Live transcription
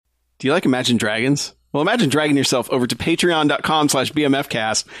Do you like Imagine Dragons? Well, imagine dragging yourself over to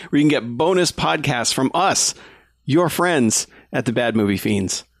patreon.com/bmfcast, where you can get bonus podcasts from us, your friends at the Bad Movie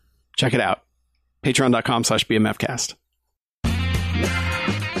Fiends. Check it out. Patreon.com/bmfcast.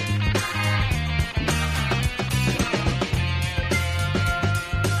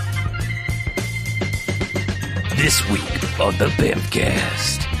 This week on the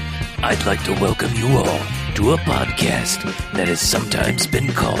Bamcast, I'd like to welcome you all to a podcast that has sometimes been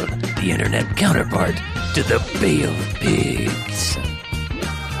called the internet counterpart to the Bay of Pigs.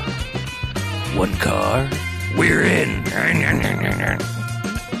 One car, we're in.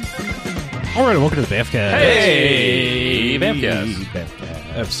 All right, welcome to the Bamcast. Hey, Bamcast.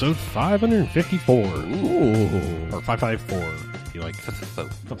 Bamcast. Episode 554. Ooh. Or 554. You like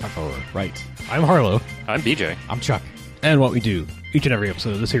 554. Right. I'm Harlow. I'm BJ. I'm Chuck. And what we do each and every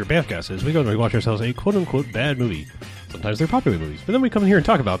episode of this here Bamcast is we go and we watch ourselves a quote-unquote bad movie. Sometimes they're popular movies, but then we come in here and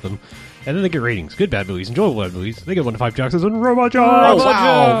talk about them, and then they get ratings. Good bad movies, enjoyable bad movies. They get 1 to 5 jocks and Robot Jocks. Oh,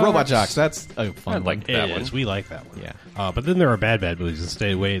 wow. Robot Jocks. That's a fun I one. like that one. We like that one. Yeah. But then there are bad movies that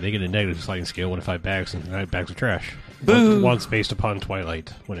stay away. They get a negative sliding scale, 1 to 5 bags, and 9 bags of trash. Boo. Once based upon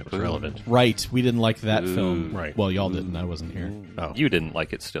Twilight when it was relevant. Right. We didn't like that film. Right. Well, y'all didn't. I wasn't here. Oh. You didn't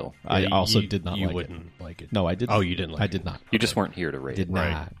like it still. I also You- did not you like it. wouldn't like it. No, I didn't. Oh, you didn't like I it. did not. You just weren't here to rate Did it.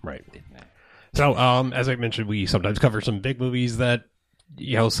 not. Right. So, as I mentioned, we sometimes cover some big movies that,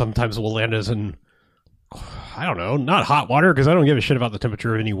 sometimes will land us in, I don't know, not hot water, because I don't give a shit about the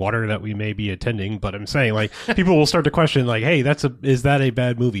temperature of any water that we may be attending, but I'm saying, like, people will start to question, like, hey, is that a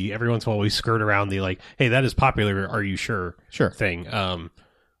bad movie? Every once in a while we skirt around the, like, hey, that is popular, are you sure? Sure. Thing.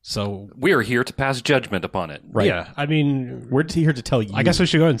 So, We are here to pass judgment upon it. Right. yeah, I mean, We're here to tell you. I guess I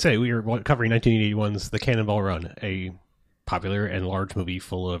should go ahead and say we are covering 1981's The Cannonball Run, a popular and large movie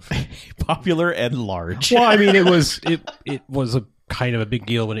full of popular and large. well, I mean, it was a kind of a big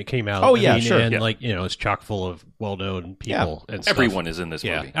deal when it came out. Oh, I yeah, mean, sure. and Yeah. like it's chock full of well-known people and stuff. Everyone is in this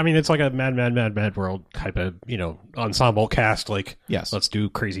Yeah, movie. I mean, it's like a Mad World type of ensemble cast. Like, Yes. let's do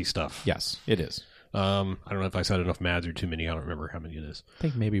crazy stuff. Yes, it is. I don't know if I said enough Mads or too many. I don't remember how many it is. I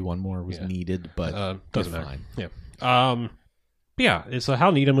think maybe one more was Yeah. needed, but Doesn't you're matter. fine. Yeah. Yeah, it's a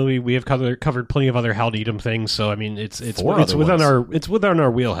Hal Needham movie. We have covered plenty of other Hal Needham things, so I mean, it's 4 other within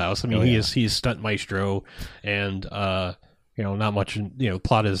our wheelhouse. I mean, Oh, yeah. he's stunt maestro, and not much.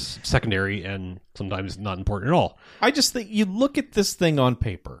 Plot is secondary and sometimes not important at all. I just think you look at this thing on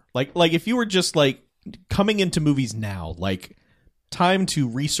paper, like if you were just like coming into movies now, like time to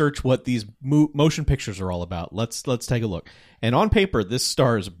research what these motion pictures are all about. Let's take a look. And on paper, this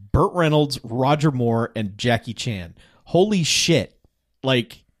stars Burt Reynolds, Roger Moore, and Jackie Chan. Holy shit!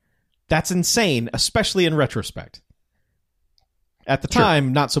 Like that's insane, especially in retrospect. At the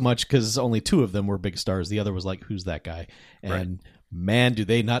time, not so much because only 2 of them were big stars. The other was like, who's that guy? And man, do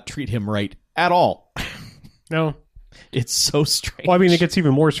they not treat him right at all. No. It's so strange. Well, I mean, it gets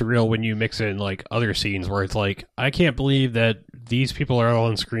even more surreal when you mix in like other scenes where it's like, I can't believe that these people are all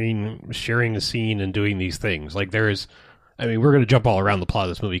on screen sharing the scene and doing these things. Like we're going to jump all around the plot of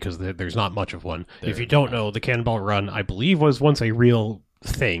this movie because there's not much of one. If you don't know, the Cannonball Run, I believe, was once a real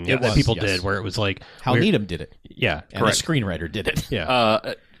thing It that was, people yes. did, where it was like Hal Needham did it, Yeah, and a screenwriter did it.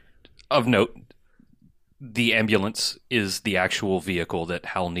 yeah. Of note, the ambulance is the actual vehicle that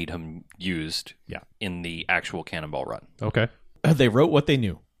Hal Needham used in the actual Cannonball Run. Okay. They wrote what they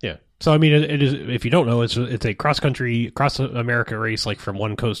knew. Yeah. So I mean, it is. If you don't know, it's a cross America race, like from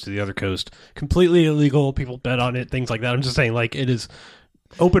one coast to the other coast. Completely illegal. People bet on it. Things like that. I'm just saying, like it is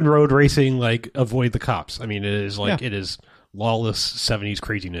open road racing. Like avoid the cops. I mean, it is like it is lawless 70s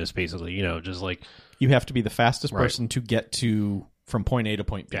craziness, basically. Just like You have to be the fastest Right. person to get to from point A to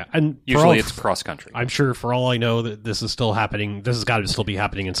point B. yeah. And for Usually all- it's cross country. I'm sure for all I know that this is still happening. This has got to still be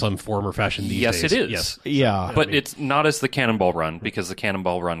happening in some form or fashion these Yes, days. it is. Yes. Yeah. But it's not as the Cannonball Run, because the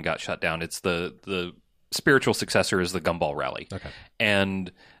Cannonball Run got shut down. It's the spiritual successor is the Gumball Rally. Okay.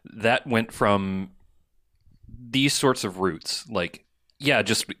 And that went from these sorts of routes, like, yeah,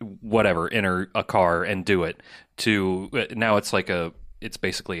 just whatever, enter a car and do it, to now it's like it's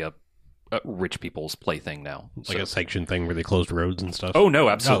basically a rich people's plaything now. Like a sanctioned thing where they closed roads and stuff. Oh no,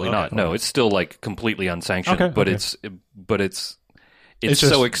 absolutely Oh, okay. not. No, it's still like completely unsanctioned. Okay, but okay. it's It's so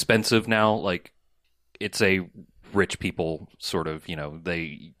just- expensive now. Like it's a rich people sort of. You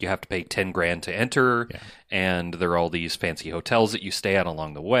have to pay $10,000 to enter, and there are all these fancy hotels that you stay at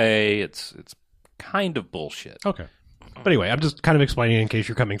along the way. It's kind of bullshit. Okay. But anyway, I'm just kind of explaining in case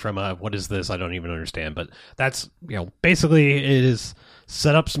you're coming from what is this? I don't even understand. But that's, basically it is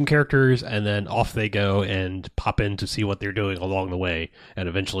set up some characters and then off they go and pop in to see what they're doing along the way. And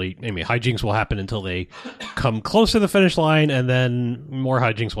eventually, hijinks will happen until they come close to the finish line, and then more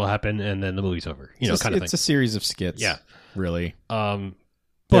hijinks will happen, and then the movie's over. Kind of thing. It's a series of skits. Yeah. Really.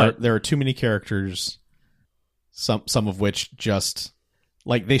 But there are too many characters, some of which just,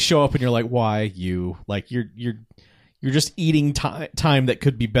 like, they show up and you're like, why you? Like, you're just eating time that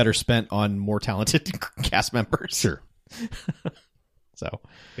could be better spent on more talented cast members. Sure. So,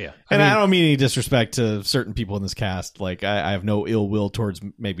 yeah. I don't mean any disrespect to certain people in this cast. Like, I have no ill will towards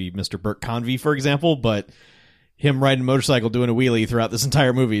maybe Mr. Burt Convey, for example, but him riding a motorcycle doing a wheelie throughout this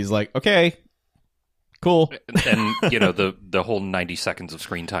entire movie is like, okay, cool. And, the whole 90 seconds of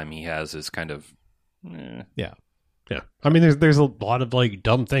screen time he has is kind of... Yeah. Yeah. I mean, there's a lot of, like,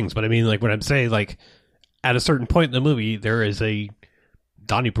 dumb things, but I mean, like, when I'm saying, like, at a certain point in the movie, there is a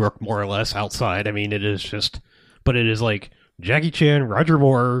Donnybrook, more or less, outside. I mean, it is just... But it is, like... Jackie Chan, Roger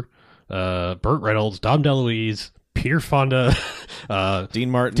Moore, Burt Reynolds, Dom DeLuise, Peter Fonda, Dean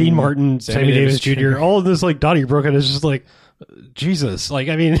Martin, Sammy Davis Jr., all of this, like, Donnybrook, and it's just like, Jesus. Like,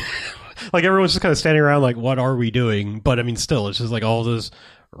 I mean, like, everyone's just kind of standing around like, what are we doing? But, I mean, still, it's just like all those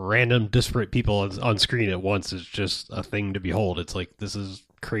random, disparate people on screen at once is just a thing to behold. It's like, this is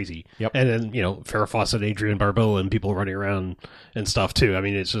crazy. Yep. And then, Farrah Fawcett, Adrienne Barbeau, and people running around and stuff, too. I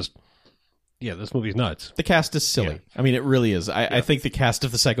mean, it's just... Yeah, this movie's nuts. The cast is silly. Yeah. I mean, it really is. I think the cast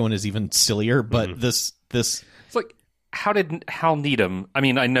of the second one is even sillier, but this... It's like, how did Hal Needham... I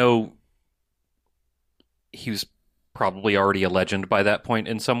mean, I know he was probably already a legend by that point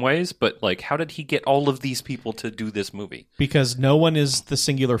in some ways, but, like, how did he get all of these people to do this movie? Because no one is the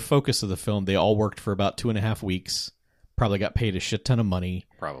singular focus of the film. They all worked for about 2.5 weeks, probably got paid a shit ton of money.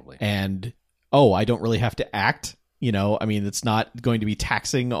 Probably. And, I don't really have to act. I mean, it's not going to be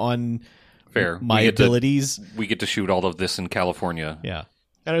taxing on... Fair. My abilities. We get to shoot all of this in California. Yeah.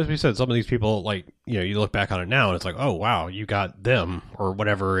 And as we said, some of these people, like, you look back on it now and it's like, oh, wow, you got them or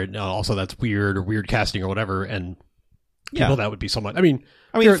whatever. And also that's weird or weird casting or whatever. And people that would be somewhat, I mean,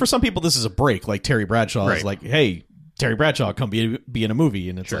 for some people, this is a break. Like Terry Bradshaw is like, hey, Terry Bradshaw, come be in a movie.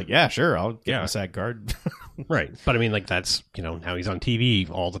 And it's like, yeah, sure. I'll get my SAG card. Right. But I mean, like, that's, now he's on TV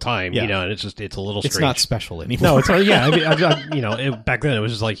all the time, and it's a little strange. It's not special anymore. No, it's, yeah. I mean, back then it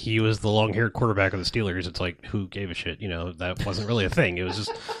was just like he was the long haired quarterback of the Steelers. It's like, who gave a shit? That wasn't really a thing. It was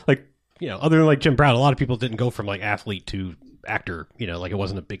just like, other than like Jim Brown, a lot of people didn't go from like athlete to actor, like it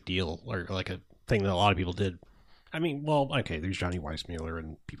wasn't a big deal or like a thing that a lot of people did. I mean, well, okay, there's Johnny Weissmuller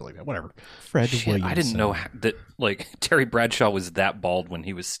and people like that, whatever. Fred Williamson. I didn't know that, like, Terry Bradshaw was that bald when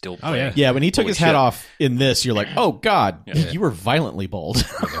he was still playing. Oh, yeah. Yeah, when he took his hat off in this, you're like, oh, God, you were violently bald.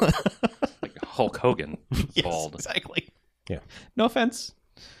 Like Hulk Hogan bald. Exactly. Yeah. No offense.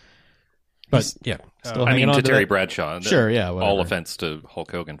 But, Still I hanging mean, on to Terry that. Bradshaw. Sure, yeah. Whatever. All offense to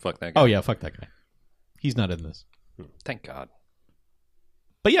Hulk Hogan. Fuck that guy. Oh, yeah, fuck that guy. He's not in this. Thank God.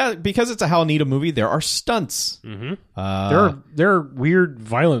 But yeah, because it's a Hal Needham movie, there are stunts. Mm-hmm. There are weird,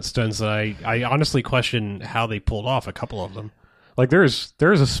 violent stunts that I honestly question how they pulled off a couple of them. Like there's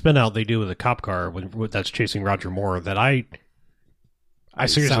a spin out they do with a cop car that's chasing Roger Moore that I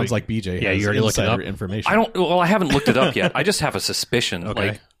seriously sounds like BJ. Yeah, has you already looked it insider up. information. I haven't looked it up yet. I just have a suspicion. Okay.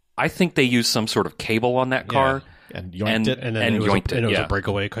 Like, I think they used some sort of cable on that car. And yoinked it. And then it was, yoinked it was yeah. a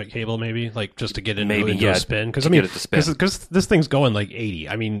breakaway cable, maybe, like just to get into Maybe, a spin. Because I to mean, get it to spin. because this thing's going like 80.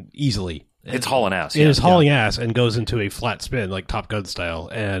 I mean, easily. It's hauling ass. It is hauling ass and goes into a flat spin, like Top Gun style,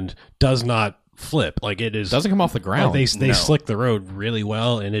 and does not flip. Like it is Doesn't come off the ground. Like they No. slick the road really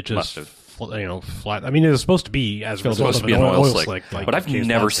well, and it just Must have. flat. I mean, it was supposed to be as a It's result supposed to of be an an oil slick, slick. like But I've James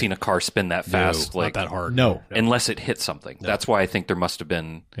never Bond seen a car spin that fast. No, like, not that hard. No. unless it hit something. That's why I think there must have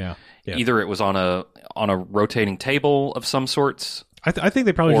been Yeah. either it was on a rotating table of some sorts, I think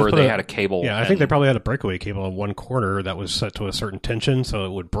they probably or just put they had a cable. Yeah, I think they probably had a breakaway cable in one corner that was set to a certain tension, so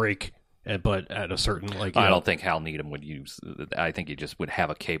it would break. But at a certain I don't think Hal Needham would use. I think he just would have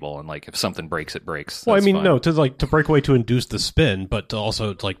a cable, and like if something breaks, it breaks. Well, I That's mean, fine. no, to break away to induce the spin, but to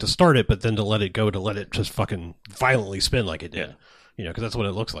also like to start it, but then to let it go, to let it just fucking violently spin like it did. Yeah. Because that's what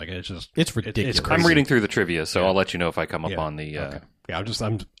it looks like. It's just It's ridiculous. It's crazy. I'm reading through the trivia, so I'll let you know if I come up on the. Yeah,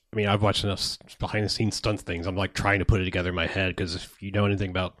 I mean, I've watched enough behind the scenes stunts things. I'm like trying to put it together in my head because if you know anything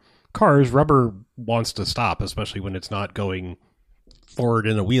about cars, rubber wants to stop, especially when it's not going forward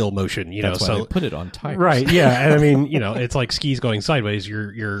in a wheel motion. That's why they put it on tires. Right? Yeah, and I mean, it's like skis going sideways.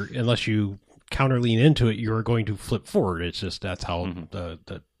 You're unless you counter lean into it, you're going to flip forward. It's just that's how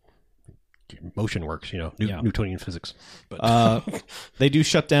the motion works, Yeah. Newtonian physics. But They do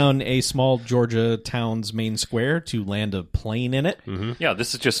shut down a small Georgia town's main square to land a plane in it. Yeah,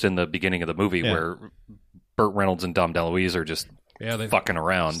 this is just in the beginning of the movie Yeah. where Burt Reynolds and Dom DeLuise are just they fucking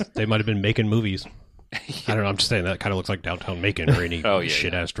around. might have been making movies. I don't know. I'm just saying that kind of looks like downtown Macon or any Oh, yeah,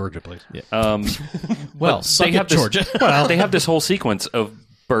 shit ass Georgia place. Well, But suck they it, have this- Georgia. Well, they have this whole sequence of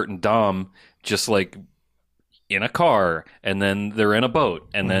Burt and Dom just like in a car, and then they're in a boat,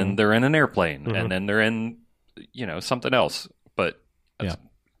 and then they're in an airplane, and then they're in, something else. But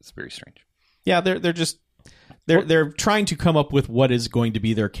it's very strange. Yeah, they're just they're trying to come up with what is going to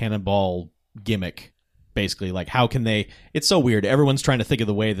be their cannonball gimmick. Basically, like how can they? It's so weird. Everyone's trying to think of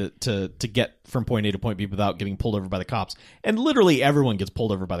the way that to get from point A to point B without getting pulled over by the cops, and literally everyone gets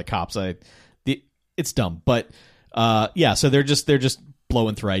pulled over by the cops. It's dumb, but so they're just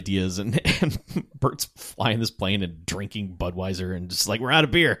blowing through ideas, and Bert's flying this plane and drinking Budweiser, and just like, we're out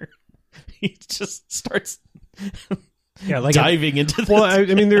of beer. He just starts diving into this. Well, I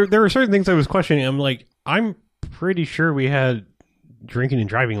mean, there were certain things I was questioning. I'm like, I'm pretty sure we had drinking and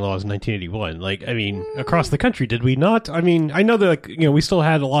driving laws in 1981. Like, I mean, across the country, did we not? I mean, I know that we still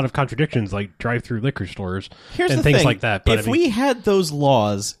had a lot of contradictions, like drive-through liquor stores Here's and the things thing. like that. But If we had those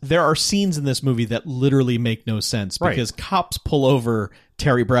laws, there are scenes in this movie that literally make no sense Right. because cops pull over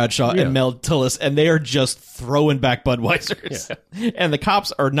Terry Bradshaw and Mel Tillis, and they are just throwing back Budweisers, and the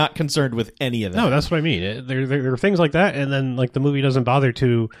cops are not concerned with any of that. No, that's what I mean. There are things like that, and then like the movie doesn't bother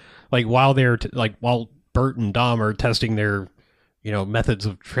to like while Bert and Dom are testing their methods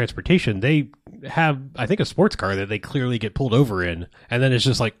of transportation, they have I think a sports car that they clearly get pulled over in, and then it's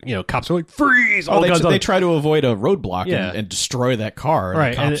just like cops are like freeze. All guns they on. try to avoid a roadblock Yeah. and destroy that car. And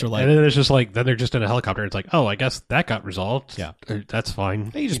Right, the cops are like, and then it's just like then they're just in a helicopter. It's like, oh, I guess that got resolved. Yeah. That's fine.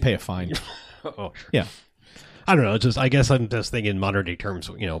 hey, you just pay a fine. Oh, sure. Yeah. I don't know. It's just I guess I'm just thinking in modern day terms.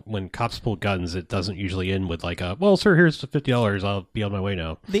 When cops pull guns, it doesn't usually end with like well, sir, here's $50. I'll be on my way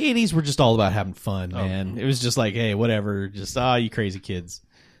now. The 80s were just all about having fun, Oh. man. It was just like, hey, whatever. Just, you crazy kids.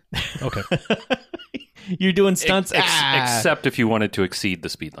 Okay. You're doing stunts. Except if you wanted to exceed the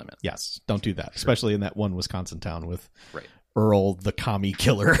speed limit. Yes, don't do that. Especially in that one Wisconsin town with Right. Earl the commie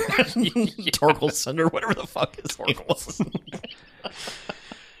killer. Torkelson or whatever the fuck his name was.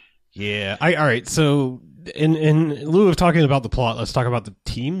 Yeah. All right. So in lieu of talking about the plot, let's talk about the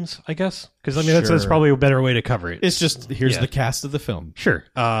teams, I guess, because I mean that's Sure. probably a better way to cover it. It's just, here's Yeah. the cast of the film. Sure.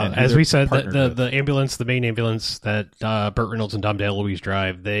 And who As they're we said, partnered with. the ambulance, the main ambulance that Burt Reynolds and Dom DeLuise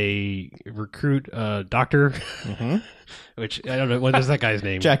drive, they recruit a doctor, which I don't know what is that guy's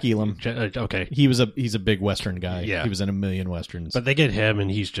name. Jack Elam. Okay, He's a big Western guy. Yeah. He was in a million Westerns. but they get him,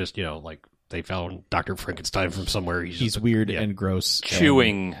 and he's just like they found Dr. Frankenstein from somewhere. He's just weird yeah. and gross.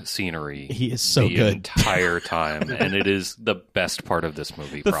 Chewing scenery. He is so the good. entire time, and it is the best part of this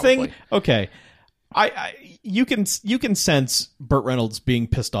movie. The probably. thing, okay, you can sense Burt Reynolds being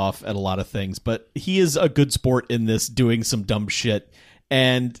pissed off at a lot of things, but he is a good sport in this, doing some dumb shit.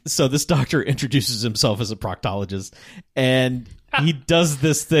 And so this doctor introduces himself as a proctologist, and he does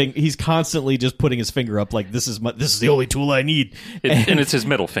this thing. He's constantly just putting his finger up, like this is the only tool I need. and it's his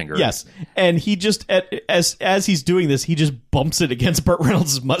middle finger. Yes, and he just as he's doing this, he just bumps it against Burt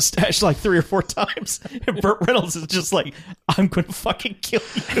Reynolds' mustache like 3 or 4 times, and Burt Reynolds is just like, "I'm going to fucking kill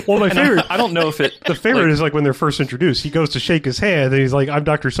you." Well, my favorite. I don't know if it. The favorite is like when they're first introduced, he goes to shake his hand and he's like, I'm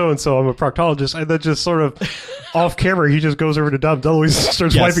Dr. So-and-so, I'm a proctologist. And then just sort of off camera, he just goes over to Dom DeLuise and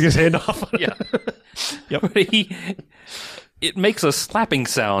starts Yes. wiping his hand off. Yeah. Yep. But it makes a slapping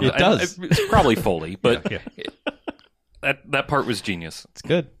sound. It does. It's probably Foley, but Yeah. that part was genius. It's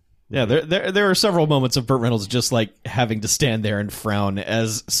good. Yeah, there are several moments of Burt Reynolds just like having to stand there and frown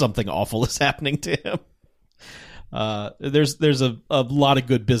as something awful is happening to him. There's a lot of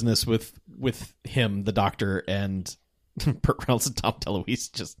good business with him, the doctor, and Burt Reynolds and Tom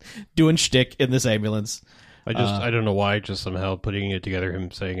DeLuise just doing shtick in this ambulance. I don't know why, just somehow putting it together, him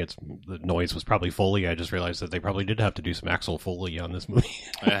saying the noise was probably Foley. I just realized that they probably did have to do some Axel Foley on this movie.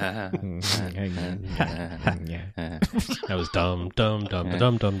 Yeah. That was dumb.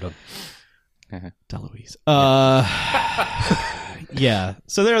 DeLuise. Yeah.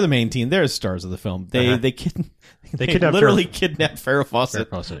 So they're the main team. They're the stars of the film. They kidnap literally kidnap Farrah Fawcett,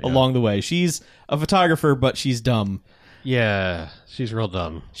 Farrah Fawcett, yeah. along the way. She's a photographer, but she's dumb. Yeah, she's real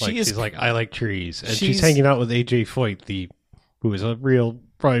dumb. Like, She is- she's like, I like trees. And she's she's- hanging out with AJ Foyt, who is a real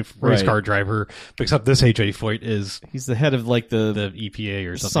race Right. car driver, except this AJ Foyt is He's the head of like the EPA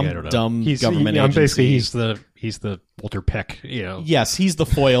or something. Some I don't know. dumb he's, government basically, agency. he's the Walter Peck, Yes, he's the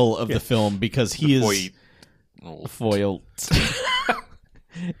foil of the film because he is Boy, foil.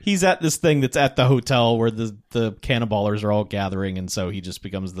 He's at this thing that's at the hotel where the cannonballers are all gathering, and so he just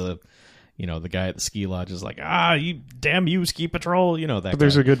becomes the the guy at the ski lodge is like, you damn you, ski patrol. That But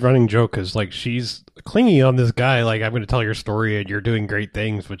there's guy. a good running joke because like she's clinging on this guy, like I'm going to tell your story and you're doing great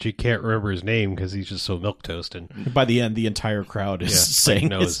things, but she can't remember his name because he's just so milquetoast. And By the end, the entire crowd is saying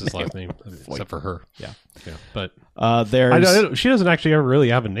knows his his last name except for her. Yeah. But There's she doesn't actually ever really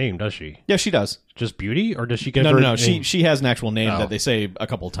have a name, does she? yeah, she does. Just Beauty, or does she get No, her no, no. name? She has an actual name Oh. that they say a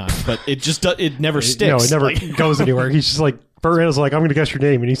couple of times, but it just it never sticks. No, it never Like- goes anywhere. He's just like, Burt Reynolds is like, I'm going to guess your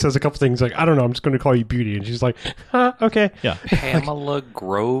name. And he says a couple things like, I don't know, I'm just going to call you Beauty. And she's like, okay. Yeah, Pamela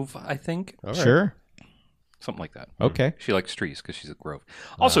Grove, I think. All right. sure. Something like that. Okay. She likes trees because she's a Grove.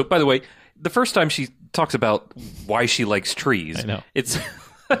 Also, by the way, the first time she talks about why she likes trees, I know. it's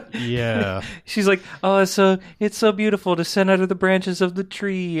Yeah. she's like, "Oh, it's so beautiful to sit under the branches of the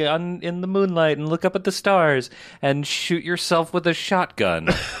tree in the moonlight and look up at the stars and shoot yourself with a shotgun,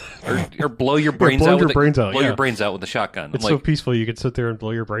 or blow your brains blow out. your with brains out, Blow yeah. your brains out with a shotgun. It's I'm so like, peaceful you could sit there and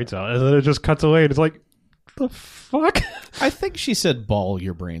blow your brains out. And then it just cuts away and it's like, the fuck? I think she said ball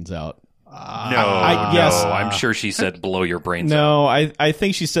your brains out. yes, I'm sure she said blow your brains out. No, I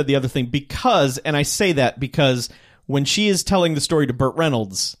think she said the other thing because, and I say that because when she is telling the story to Burt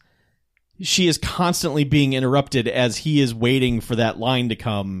Reynolds, she is constantly being interrupted as he is waiting for that line to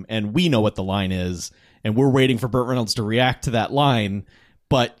come, and we know what the line is, and we're waiting for Burt Reynolds to react to that line,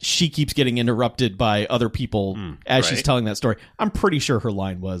 but she keeps getting interrupted by other people as she's right. telling that story. I'm pretty sure her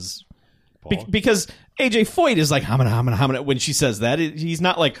line was... because AJ Foyt is like, hamina. When she says that, he's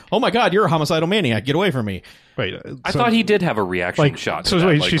not like, oh my God, you're a homicidal maniac. Get away from me. Wait, I thought he did have a reaction like, shot. so to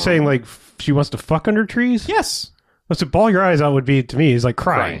wait, that, she's saying like she wants to fuck under trees? Yes. So ball your eyes out would be to me is like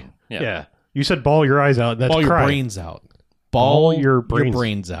crying. Crying, yeah. You said ball your eyes out. That's Ball your crying. brains out. Ball your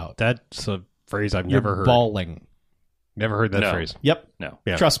brains out. That's a phrase I've You're never heard. bawling. Never heard that No. phrase. Yep. No.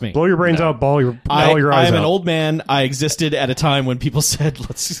 Yeah. Trust me. Blow your brains out. Ball your I eyes am out. an old man. I existed at a time when people said,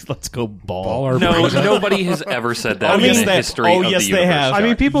 "Let's go ball." Ball our No, brains out. nobody has ever said that Oh, in yes, the they- history oh, of yes, the they universe. have. I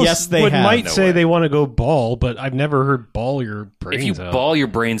mean, people Yes, they have. might No say way. they want to go ball, but I've never heard ball your If brains you out. ball your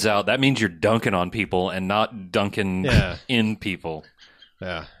brains out, that means you're dunking on people and not dunking Yeah. in people.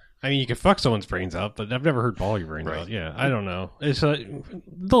 Yeah. I mean, you can fuck someone's brains out, but I've never heard ball your brains Right. out. Yeah, I don't know. It's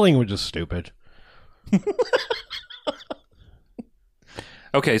the language is stupid.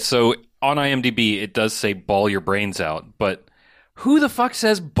 Okay, so on IMDb it does say ball your brains out, but who the fuck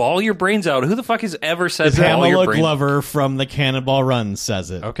says ball your brains out? Who the fuck has ever said ball your Pamela brains out? Glover from the Cannonball Run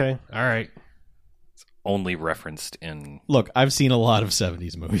says it. Okay, all right. Only referenced in... Look, I've seen a lot of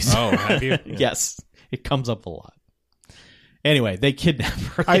 70s movies. Oh, have you? Yes, it comes up a lot. Anyway, they kidnap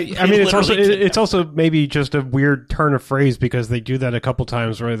her. I They mean, it's also literally it's also maybe just a weird turn of phrase because they do that a couple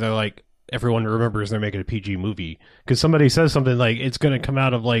times where they're like, everyone remembers they're making a PG movie because somebody says something like it's going to come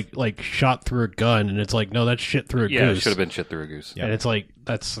out of like shot through a gun, and it's like, no, that's shit through a Yeah, it goose. should have been shit through a goose. And it's like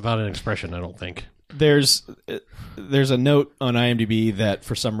that's not an expression, I don't think. There's a note on IMDb that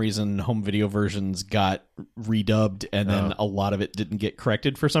for some reason home video versions got redubbed and then a lot of it didn't get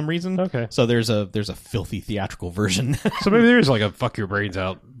corrected for some reason. Okay. So there's a filthy theatrical version. So maybe there's like a fuck your brains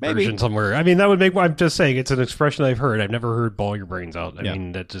out Maybe. version somewhere. I mean, that would make. I'm just saying it's an expression I've heard. I've never heard ball your brains out. I Yeah.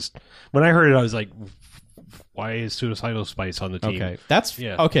 mean, that just when I heard it, I was like, why is Suicidal Spice on the team? Okay. That's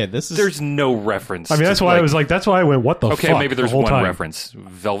Yeah. okay, this is There's no reference. I mean, that's to, why I like- was like, that's why I went, what the fuck? Okay, maybe there's the whole one time. reference.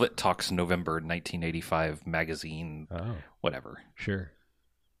 Velvet Talks November 1985 magazine, Oh, whatever. sure.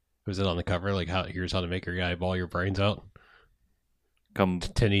 Was it on the cover? Like, here's how to make your guy ball your brains out. Come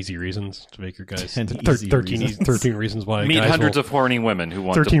 10 easy reasons to make your guys. 10 thir- easy 13, reasons. 13 reasons why meet guys hundreds will, of horny women who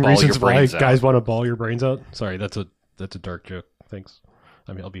want to 13 ball your reasons why brains guys out. want to ball your brains out. Sorry, that's a dark joke. Thanks.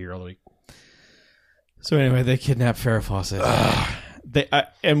 I mean, I'll be here all week. So anyway, they kidnap Farrah Fawcett.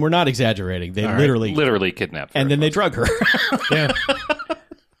 And we're not exaggerating. They All right. Literally kidnapped. and Farrah then they Fawcett. drug her. Yeah.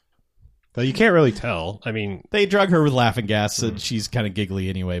 But you can't really tell. I mean, They drug her with laughing gas, and she's kind of giggly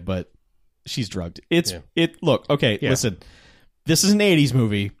anyway, but she's drugged. Look, okay, Yeah. listen. This is an 80s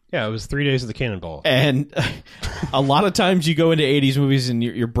movie, yeah, it was 3 days of the Cannonball. and a lot of times you go into 80s movies and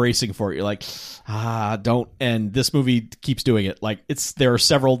you're bracing for it. You're like, don't. And this movie keeps doing it. Like, there are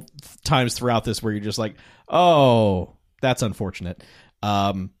several times throughout this where you're just like, oh, that's unfortunate.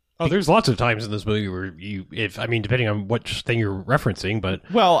 Oh, there's lots of times in this movie where depending on which thing you're referencing, but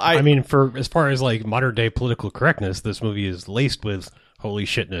Well, I mean, for as far as like modern day political correctness, this movie is laced with holy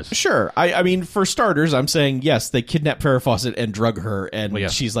shitness. Sure. I mean, for starters, I'm saying, yes, they kidnapped Farrah Fawcett and drug her, and Well, yeah.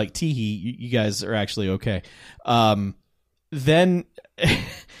 she's like, teehee, you guys are actually okay. Then,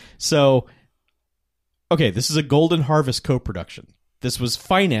 so, okay, this is a Golden Harvest co-production. This was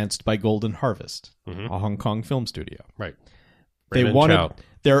financed by Golden Harvest, Mhm. a Hong Kong film studio. Right. They Raymond wanted Chow.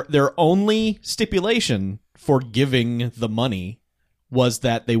 their only stipulation for giving the money was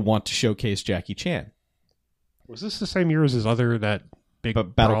that they want to showcase Jackie Chan. Was this the same year as his other that big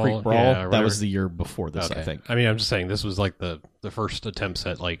But Battle Creek Brawl, Yeah, or that whatever? was the year before this, Okay. I think. I mean, I'm just saying this was like the first attempts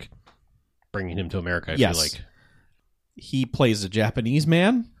at like bringing him to America. I Yes. feel like. He plays a Japanese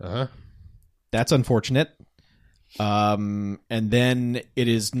man. Uh-huh. That's unfortunate. And then it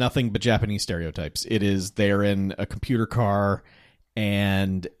is nothing but Japanese stereotypes. It is they're in a computer car,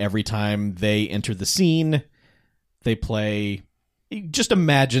 and every time they enter the scene, they play. Just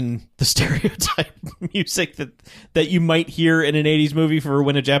imagine the stereotype music that you might hear in an 80s movie for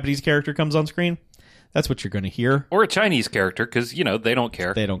when a Japanese character comes on screen. That's what you're going to hear. Or a Chinese character, because, you know, they don't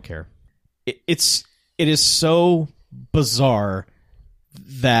care. They don't care. It is so bizarre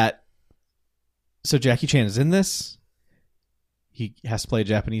that so Jackie Chan is in this. He has to play a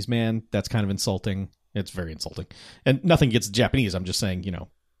Japanese man. That's kind of insulting. It's very insulting. And nothing against Japanese. I'm just saying, you know,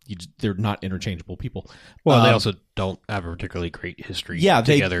 they're not interchangeable people. Well, they also don't have a particularly great history. Yeah,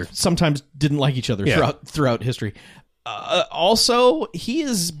 they together. sometimes didn't like each other Yeah. throughout history. Also, he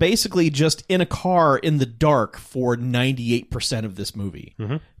is basically just in a car in the dark for 98% of this movie.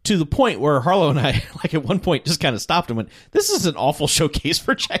 Mm-hmm. To the point where Harlow and I, like at one point, just kind of stopped and went, "This is an awful showcase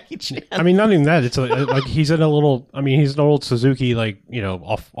for Jackie Chan." I mean, not even that. It's like he's in a little. I mean, he's an old Suzuki, like, you know,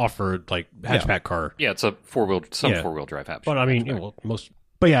 off-road like hatchback car. Yeah, it's a four-wheel drive hatch. But I mean, you know, most.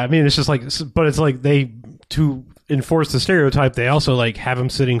 But yeah, I mean, it's just like, but it's like they, to enforce the stereotype, they also like have him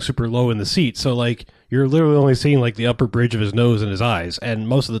sitting super low in the seat. So like you're literally only seeing like the upper bridge of his nose and his eyes, and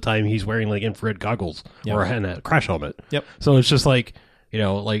most of the time he's wearing like infrared goggles or a crash helmet. Yep. So it's just like, you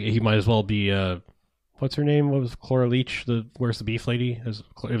know, like he might as well be. What's her name? What was Clara Leach? Where's the beef lady?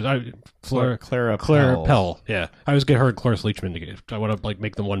 Clara Pell. Yeah, I always get her and Cloris Leachman together. I want to like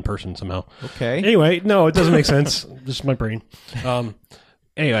make them one person somehow. Okay. Anyway, no, it doesn't make sense. Just my brain.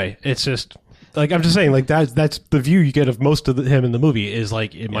 Anyway, it's just like I'm just saying, like that's the view you get of most of him in the movie is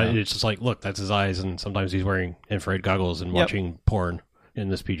like it's just like, look, that's his eyes, and sometimes he's wearing infrared goggles and watching porn in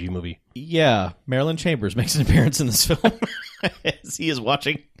this PG movie. Yeah, Marilyn Chambers makes an appearance in this film as he is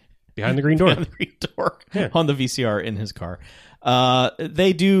watching Behind the Green Door. Behind the Green Door on the VCR in his car.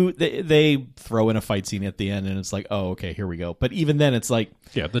 They throw in a fight scene at the end, and it's like, oh, okay, here we go. But even then, it's like,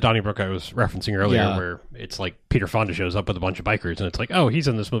 Yeah, the Donnybrook I was referencing earlier, Yeah. where it's like Peter Fonda shows up with a bunch of bikers, and it's like, oh, he's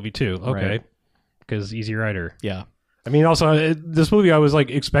in this movie too. Okay, Right. because Easy Rider. yeah, I mean, also this movie, I was like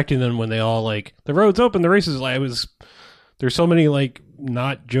expecting them when they all like the road's open, the races. Like, there's so many like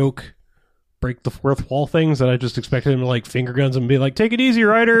not joke break the fourth wall things that I just expected him to like finger guns and be like, take it easy,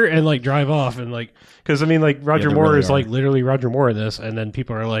 Rider, and like drive off, and like, because I mean, like Roger they Moore really is are. like literally Roger Moore in this, and then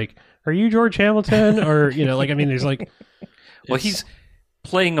people are like, are you George Hamilton, or you know, like, I mean, there's like, Well, he's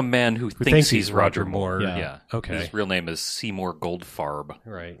playing a man who thinks he's Roger Moore. Yeah. Yeah. Okay. His real name is Seymour Goldfarb.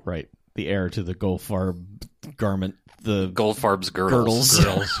 right. the heir to the Goldfarb garment, the Goldfarb's girdles.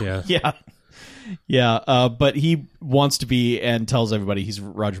 girdles. Yeah. Yeah, but he wants to be and tells everybody he's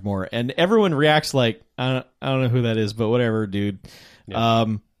Roger Moore, and everyone reacts like, I don't know who that is, but whatever, dude. Yeah.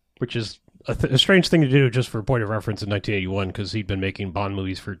 Which is a strange thing to do just for a point of reference in 1981, because he'd been making Bond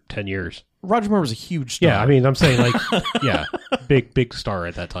movies for 10 years. Roger Moore was a huge star. Yeah, I mean, I'm saying like, yeah, big star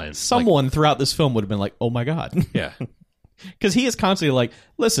at that time. Someone throughout this film would have been like, oh my God. Yeah. Because he is constantly like,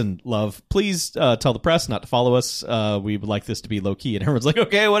 listen, love, please tell the press not to follow us. We would like this to be low key. And everyone's like,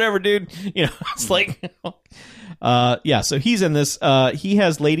 okay, whatever, dude. You know, it's like, yeah, so he's in this. He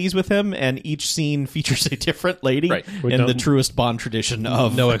has ladies with him, and each scene features a different lady Right. in the truest Bond tradition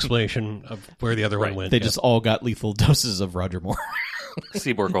of No explanation of where the other one went. They Yeah. just all got lethal doses of Roger Moore.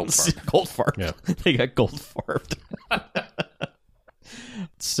 Seymour Goldfarb. Goldfarb. Yeah. They got Goldfarbed.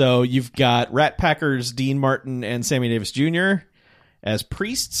 So you've got Rat Packers, Dean Martin, and Sammy Davis Jr. as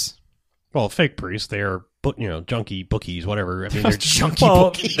priests. Well, fake priests. They are, junkie bookies, whatever. I mean, they're Junkie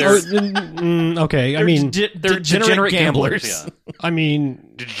bookies. Okay, I mean, They're degenerate gamblers. Yeah. I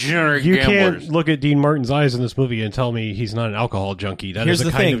mean, Degenerate you gamblers. can't look at Dean Martin's eyes in this movie and tell me he's not an alcohol junkie. That is Here's a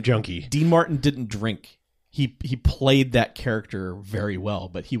the kind thing. of junkie. Dean Martin didn't drink. He played that character very well,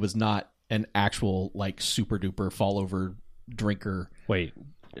 but he was not an actual like super duper fall over drinker. Wait,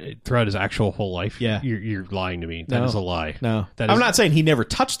 throughout his actual whole life? Yeah. You're lying to me. That is a lie. No, That I'm is- not saying he never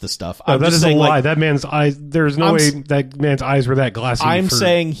touched the stuff. No, I'm that just is a saying, lie. like, That man's eyes. There's no I'm way s- that man's eyes were that glassy. I'm for-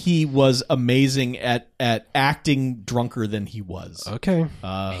 saying he was amazing at acting drunker than he was. Okay.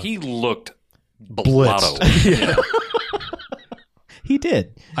 He looked Blitzed. blotto. He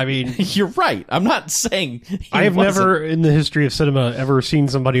did. I mean, You're right. I'm not saying he I have wasn't. never in the history of cinema ever seen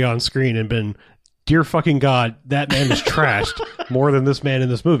somebody on screen and been dear fucking God, that man is trashed more than this man in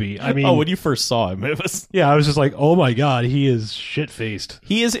this movie. I mean, when you first saw him, it was... yeah, I was just like, oh my God, he is shit-faced.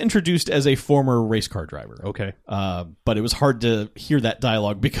 He is introduced as a former race car driver. Okay. But it was hard to hear that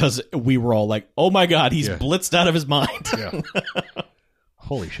dialogue because we were all like, oh my God, he's blitzed out of his mind. Yeah.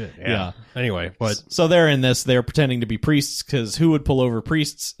 Holy shit. Yeah. Anyway, but So they're in this. They're pretending to be priests because who would pull over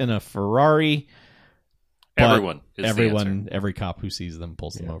priests in a Ferrari? But Everyone is the answer. every cop who sees them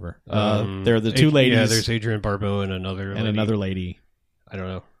pulls them over. They're the two Yeah, ladies there's Adrian Barbeau and another lady. I don't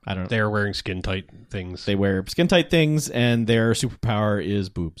know. I don't know. They're wearing skin tight things. They wear skin tight things, and their superpower is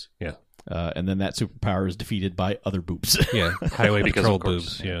boobs. Yeah. And then that superpower is defeated by other boobs. Yeah. Highway Because patrol of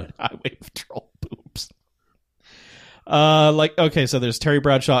course. boobs. Yeah. Highway patrol boobs. Okay, so there's Terry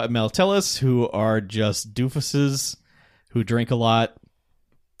Bradshaw and Mel Tillis, who are just doofuses who drink a lot.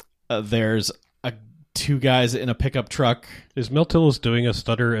 There's two guys in a pickup truck. Is Mel Tillis doing a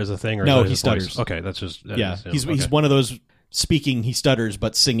stutter as a thing? Or No, is that he his stutters. voice? Okay, that's just He's okay. one of those speaking he stutters,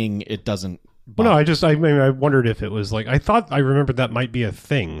 but singing it doesn't. Well, no, I wondered if it was like I remembered that might be a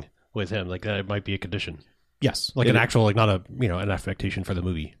thing with him, like that it might be a condition, Yes, like it an is. actual, like not a an affectation for the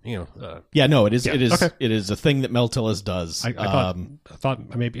movie. Yeah, no, it is. Yeah, It is. okay. It is a thing that Mel Tillis does. I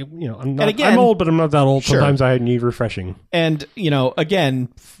thought maybe I'm not. again- I'm old, but I'm not that old. Sure. Sometimes I need refreshing. And again,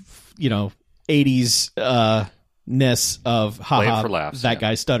 80s ness of Play it haha for laughs, that yeah.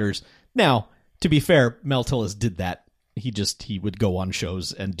 guy stutters. Now, to be fair, Mel Tillis did that. He would go on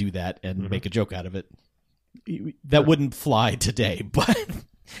shows and do that and make a joke out of it. That wouldn't fly today, but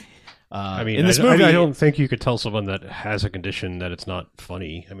I mean, in this I movie, don't think you could tell someone that has a condition that it's not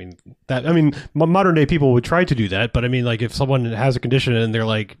funny. I mean, modern day people would try to do that, but I mean, like if someone has a condition and they're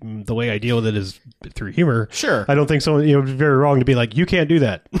like, the way I deal with it is through humor. Sure. I don't think someone would be very wrong to be like, you can't do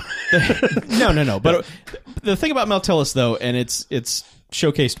that. No. But the thing about Mel Tillis, though, and it's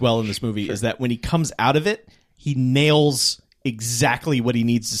showcased well in this movie, is that when he comes out of it, he nails exactly what he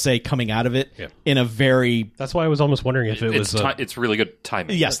needs to say coming out of it in a very... That's why I was almost wondering if It's really good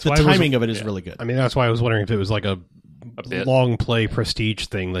timing. Yes, the That's why I was- timing of it is really good. I mean, that's why I was wondering if it was like a bit. long play prestige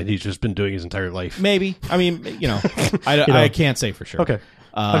thing that he's just been doing his entire life. Maybe. I mean, I can't say for sure. Okay.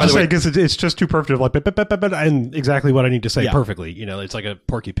 I'm just saying because it's just too perfect of like, and exactly what I need to say Yeah. perfectly. It's like a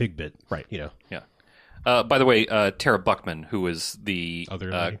Porky Pig bit. Right. Yeah. By the way, Tara Buckman, who is the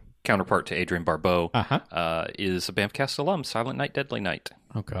Other lady. counterpart to Adrian Barbeau, Uh-huh. is a Bamfcast alum, Silent Night, Deadly Night.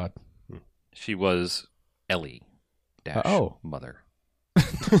 Oh, God. She was Ellie dash Oh. mother.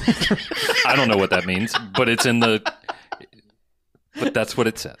 I don't know what that means, but it's in the... But that's what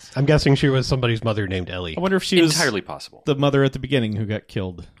it says. I'm guessing she was somebody's mother named Ellie. I wonder if she was Entirely possible. the mother at the beginning who got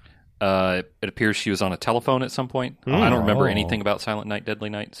killed. It appears she was on a telephone at some point. I don't remember anything about Silent Night, Deadly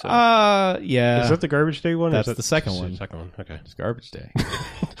Night. So Yeah. Is that the Garbage Day one? or That's is that the second one. Second one. Okay. It's garbage day.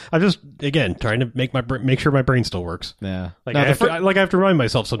 I'm just again trying to make sure my brain still works. Yeah. Like Now, I the have to remind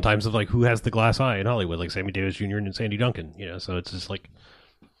myself sometimes of like who has the glass eye in Hollywood, like Sammy Davis Jr. and Sandy Duncan. So it's just like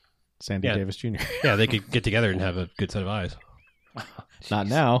Sandy Yeah. Davis Jr. yeah, they could get together and have a good set of eyes. Not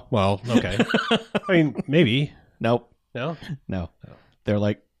now. Well, okay. I mean, maybe. Nope. No. No. They're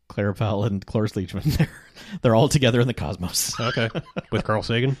like Clara Powell and Cloris Leachman. They're all together in the cosmos. Okay. With Carl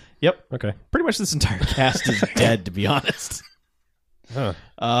Sagan. Yep. Okay. Pretty much this entire cast is dead, to be honest. Huh.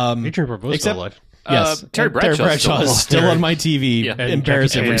 Except- Adrian Barbeau's still alive. Yes. Terry And Bradshaw's still is alive. still on my TV, Yeah. And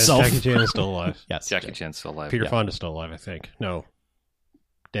embarrassing Jackie Chan- himself. Jackie Chan is still alive. Yes. Jackie Chan's still alive. Peter Yeah. Fonda's still alive, I think. No.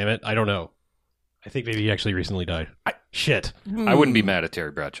 Damn it. I don't know. I think maybe he actually recently died. Shit. I wouldn't be mad if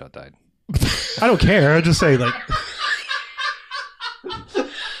Terry Bradshaw died. I don't care. I just say like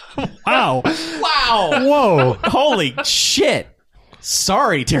wow. Wow. Whoa. Holy shit.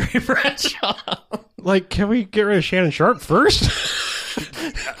 Sorry, Terry Bradshaw. Like, can we get rid of Shannon Sharp first?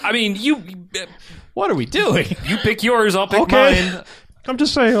 I mean, you What are we doing? pick yours, I'll pick Okay. mine. I'm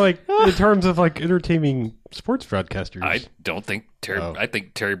just saying, like, in terms of like entertaining sports broadcasters. I don't think Terry. Oh. I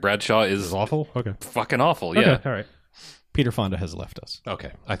think Terry Bradshaw Is is awful? Okay. fucking awful. Okay. Yeah. All right. Peter Fonda has left us.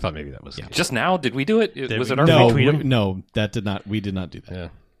 Okay. I thought maybe that was the case. Just now, did we do it? Was we- it our No. fault? retweet him? No, that did not. We did not do that. Yeah.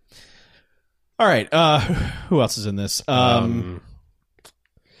 All right. Who else is in this?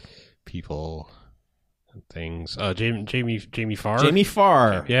 People and things. Jamie Farr. Jamie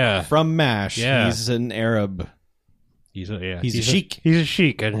Farr. Yeah. From MASH. Yeah. He's an Arab. He's a sheik. He's a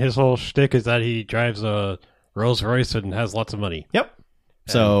sheik, and his whole shtick is that he drives a Rolls Royce and has lots of money. Yep.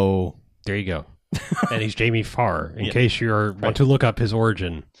 So There you go. And he's Jamie Farr. In case you want to look up his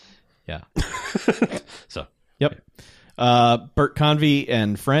origin. yeah. So Yep. Bert Convy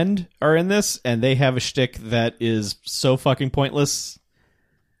and Friend are in this, and they have a shtick that is so fucking pointless.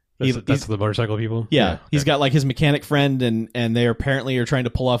 That's the motorcycle people? Yeah, he's got like his mechanic friend, and they apparently are trying to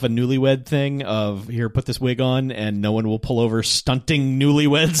pull off a newlywed thing of, here, put this wig on, and no one will pull over stunting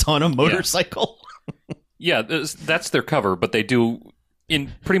newlyweds on a motorcycle. Yeah, that's their cover, but they do,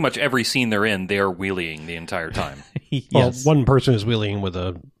 in pretty much every scene they're in, they are wheeling the entire time. Well, Yes. one person is wheeling with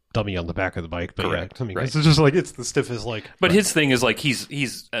a dummy on the back of the bike. But Correct, Yeah, I mean, right. it's just like, it's the stiffest, like... But his thing is like he's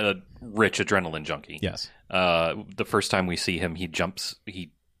a rich adrenaline junkie. Yes. The first time we see him, he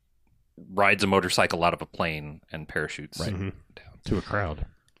rides a motorcycle out of a plane and parachutes down. to a crowd.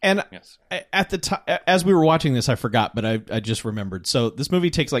 And Yes. at the time, as we were watching this, I forgot, but I just remembered. So this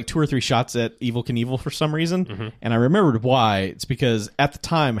movie takes like 2 or 3 shots at Evel Knievel for some reason, and I remembered why. It's because at the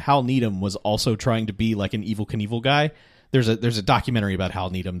time, Hal Needham was also trying to be like an Evel Knievel guy. There's a documentary about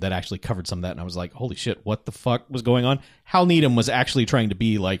Hal Needham that actually covered some of that, and I was like, holy shit, what the fuck was going on? Hal Needham was actually trying to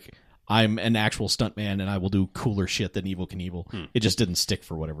be like, I'm an actual stuntman, and I will do cooler shit than Evel Knievel. It just didn't stick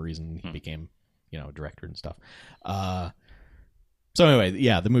for whatever reason. He became, a director and stuff. So anyway,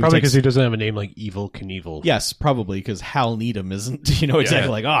 yeah, the movie Probably takes... because he doesn't have a name like Evil Knievel. Yes, probably because Hal Needham isn't, exactly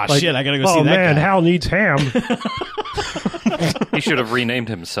like, oh, Like, shit, I gotta go see that man, guy. Hal needs ham. He should have renamed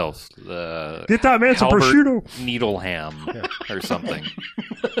himself. Get that man some Halbert prosciutto. Needleham or something.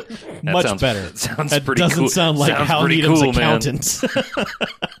 That Much sounds, better. That sounds That pretty doesn't cool. sound like Sounds Hal pretty Needham's cool, man. accountant.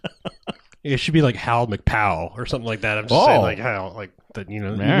 It should be like Hal McPow or something like that. I'm just Oh. saying, like, Hal, like, that, you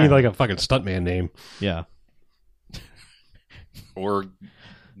Yeah. need like a fucking stuntman name. Yeah. Or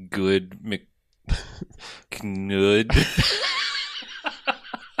Good McKnud.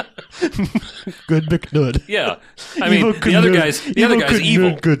 Good McNud. Yeah, I mean the other guy's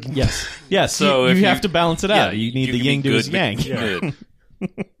evil. Good. Yes. Yes. So you if have you- to balance it Yeah, out. You need the can be yin to his Good yang. McKnud.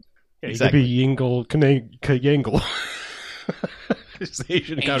 Yeah, Exactly. He could be Yingle Kayangle. It's the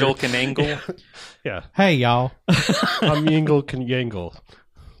Asian Angel counter. Kanangle. Yeah. Hey, y'all. I'm Yingle Kanyangle.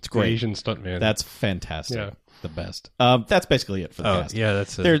 It's great. Asian stuntman. That's fantastic. Yeah. The best. That's basically it for the cast. yeah,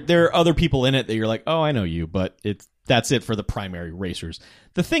 that's it. There are other people in it that you're like, oh, I know you, but that's it for the primary racers.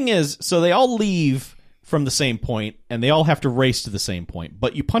 The thing is, so they all leave from the same point, and they all have to race to the same point,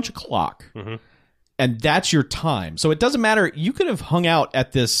 but you punch a clock, and that's your time. So it doesn't matter. You could have hung out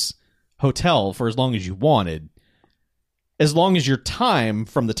at this hotel for as long as you wanted, as long as your time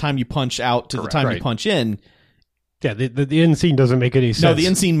from the time you punch out to the time you Right. punch in. Yeah, the end scene doesn't make any sense. No, the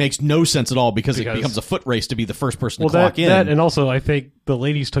end scene makes no sense at all because it Because- becomes a foot race to be the first person Well, to clock in. that, and also I think the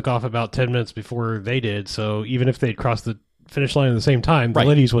ladies took off about 10 minutes before they did, so even if they'd crossed the finish line at the same time, the Right.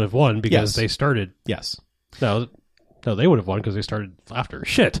 ladies would have won because Yes. they started. Yes. No, they would have won because they started after.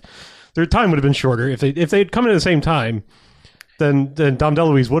 Shit, their time would have been shorter if they'd come in at the same time. Then Dom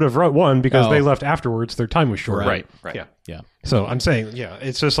DeLuise would have won because Oh. they left afterwards. Their time was shorter. Right. Yeah. Yeah. So I'm saying, yeah,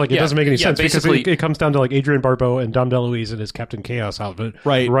 it's just like it Yeah, doesn't make any yeah, sense because basically- it comes down to like Adrian Barbeau and Dom DeLuise and his Captain Chaos outfit,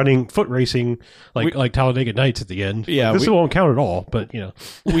 Right. running foot racing like Talladega Nights at the end. Yeah, this we- won't count at all. But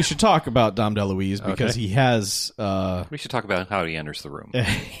We should talk about Dom DeLuise because Okay. he has We should talk about how he enters the room.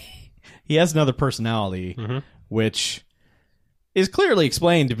 he has another personality, which is clearly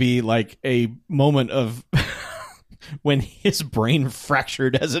explained to be like a moment of when his brain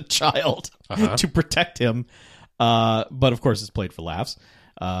fractured as a child to protect him. But of course, it's played for laughs.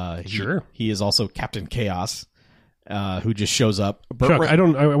 Sure. He is also Captain Chaos, who just shows up. Burt Chuck, Ra-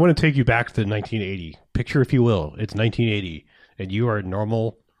 I want to take you back to 1980. Picture, if you will, it's 1980, and you are a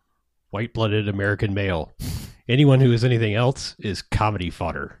normal, white-blooded American male. Anyone who is anything else is comedy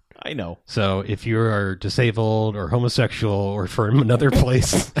fodder. I know. So if you are disabled or homosexual or from another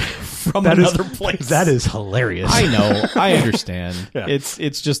place, From that is- another place. that is hilarious. I know. I understand. Yeah. It's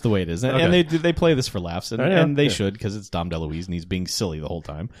just the way it is, and, Okay. and they play this for laughs, and, I know. and they Yeah. should because it's Dom DeLuise and he's being silly the whole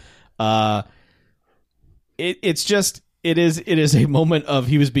time. It's just it is a moment of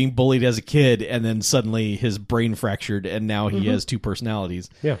he was being bullied as a kid, and then suddenly his brain fractured, and now he has two personalities.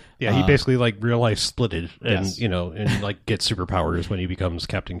 Yeah, he basically like real life splitted, and Yes. and like gets superpowers when he becomes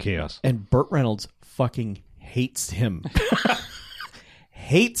Captain Chaos. And Burt Reynolds fucking hates him.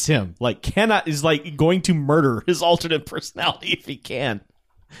 Hates him. Like is like going to murder his alternate personality if he can.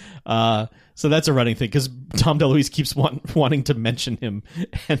 So that's a running thing because Tom DeLuise keeps wanting to mention him,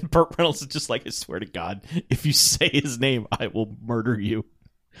 and Burt Reynolds is just like, I swear to God, if you say his name, I will murder you.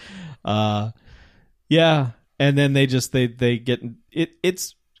 Yeah, and then they get it.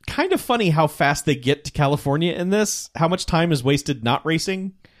 It's kind of funny how fast they get to California in this. How much time is wasted not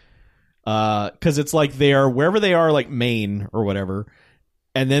racing? Because it's like they are wherever they are, like Maine or whatever,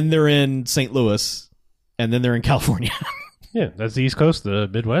 and then they're in St. Louis, and then they're in California. Yeah, that's the East Coast, the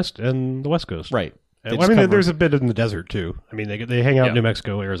Midwest, and the West Coast. Right. They I just mean, cover- there's a bit in the desert too. I mean, they hang out Yeah. in New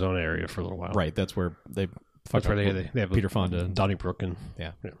Mexico, Arizona area for a little while. Right. That's where they That's where they have Peter Fonda. Donnybrook, and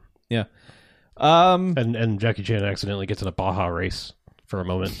Yeah. Yeah. And Jackie Chan accidentally gets in a Baja race for a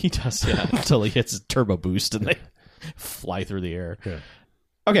moment. He does, yeah, until he hits his turbo boost and they fly through the air. Yeah.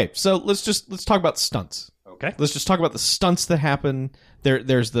 Okay, so let's talk about stunts. Okay. Let's just talk about the stunts that happen.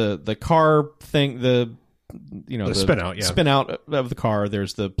 There's the car thing, the spin out, yeah. spin out of the car.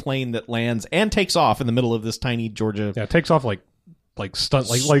 There's the plane that lands and takes off in the middle of this tiny Georgia. Yeah, it takes off like stunt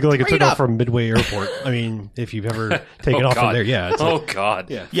like it took off from Midway Airport. I mean, if you've ever taken off from there, yeah. It's like,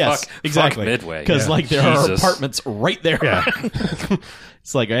 God. Yeah. Yes, exactly. Fuck Midway. Because Yeah. there are Jesus. apartments right there. Yeah.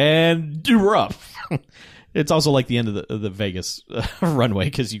 It's like, and do rough. It's also like the end of the Vegas runway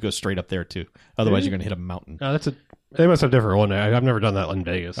because you go straight up there too. Otherwise, you're going to hit a mountain. No, they must have a different one. I've never done that in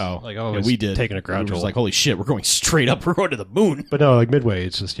Vegas. Oh, like yeah, always we did. taking a We were gradual. just like, holy shit, we're going straight up. We're going to the moon. but no, like Midway,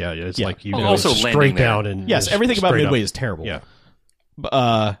 it's just it's Yeah. like you Oh, go also landing straight there. down and Yes, just everything about straight Midway up. is terrible. Yeah.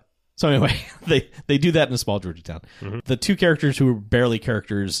 So anyway, they do that in a small Georgia town. Mm-hmm. The two characters who are barely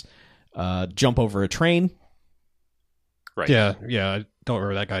characters jump over a train. Right. Yeah, I don't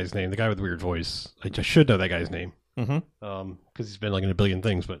remember that guy's name. The guy with the weird voice. I just should know that guy's name. Mm-hmm. Because he's been like in a billion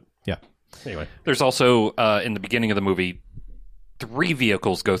things. But Yeah. anyway, There's also, in the beginning of the movie, 3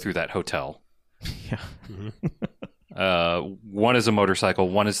 vehicles go through that hotel. Yeah. One is a motorcycle.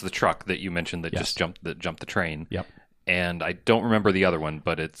 One is the truck that you mentioned that Yes. just jumped the train. Yep. And I don't remember the other one,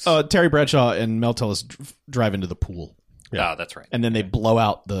 but it's Terry Bradshaw and Mel Tillis drive into the pool, that's right. and then they blow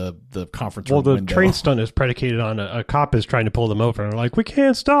out the conference room well, the window. train stunt is predicated on a cop is trying to pull them over, and they're like, "We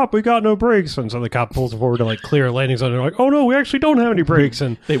can't stop. We got no brakes." And so the cop pulls them forward to like clear a landing zone. And they're like, "Oh no, we actually don't have any brakes."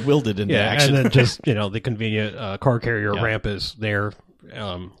 And They willed it into action. and then just the convenient car carrier Yeah. ramp is there.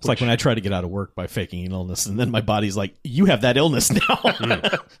 It's like when I try to get out of work by faking an illness, and then my body's like, "You have that illness now."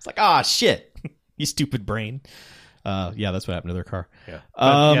 It's like, ah, shit, you stupid brain. Yeah, that's what happened to their car. Yeah,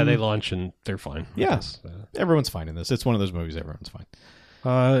 but, they Um, launch and they're fine. Yeah. Yes. Everyone's fine in this. It's one of those movies. Everyone's fine.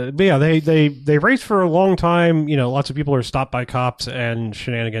 But yeah, they race for a long time. Lots of people are stopped by cops and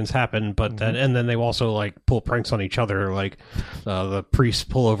shenanigans happen. But then they also like pull pranks on each other. Like the priests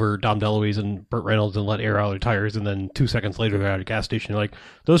pull over Dom DeLuise and Burt Reynolds and let air out their tires. And then 2 seconds later, they're at a gas station. Like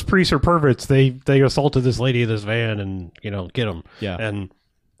those priests are perverts. They assaulted this lady in this van and get them. Yeah. And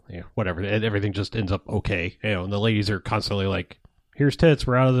whatever. Everything just ends up okay. And the ladies are constantly like, "Here's tits.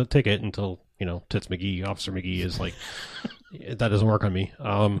 We're out of the ticket." Until Tits McGee, Officer McGee is like. That doesn't work on me.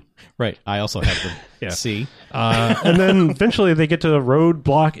 Right. I also have them. Yeah. See? And then eventually they get to a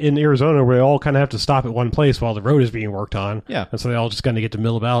roadblock in Arizona where they all kind of have to stop at one place while the road is being worked on. Yeah. And so they all just kind of get to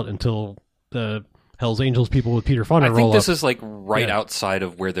mill about until the Hells Angels people with Peter Fonda I roll think this up. is like right Yeah. outside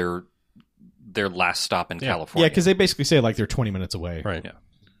of where their last stop in Yeah, California. because they basically say like they're 20 minutes away. Right. Yeah.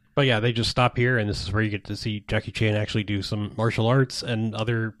 But yeah, they just stop here, and this is where you get to see Jackie Chan actually do some martial arts and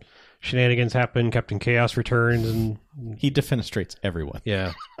other shenanigans happen. Captain Chaos returns, and He defenestrates everyone.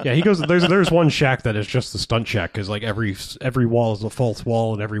 yeah, he goes. There's one shack that is just the stunt shack because like every wall is a false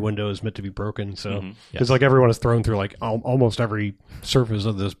wall and every window is meant to be broken. So because like everyone is thrown through like almost every surface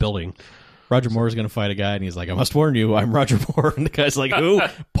of this building. Roger Moore is going to fight a guy, and he's like, "I must warn you, I'm Roger Moore." And the guy's like, "Who?"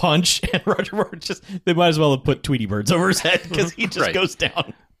 Punch, and Roger Moore they might as well have put Tweety Birds over his head because he just Right. goes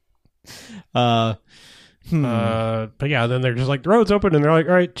down. But yeah, then they're just like, the road's open, and they're like,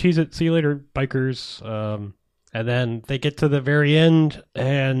 all right, cheese it, see you later, bikers. And then they get to the very end,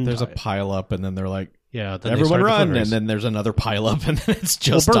 and There's a pile up, and then they're like, yeah, then they "Everyone start the run!" foot race. And then there's another pile up, and then it's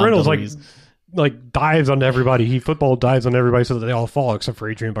well, just Burt Dom Reynolds DeLuise. like dives onto everybody. He football dives on everybody so that they all fall except for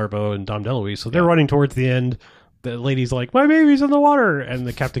Adrian Barbeau and Dom DeLuise. So they're running towards the end. The lady's like, "My baby's in the water," and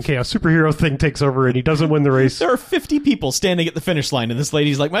the Captain Chaos superhero thing takes over, and he doesn't win the race. There are 50 people standing at the finish line, and this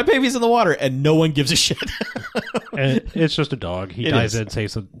lady's like, "My baby's in the water," and no one gives a shit. And it's just a dog. He It dives is. in,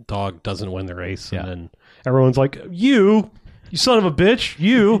 saves the dog, doesn't win the race, Yeah. and then everyone's like, "You son of a bitch,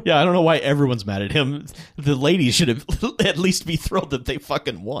 you!" Yeah, I don't know why everyone's mad at him. The ladies should have at least be thrilled that they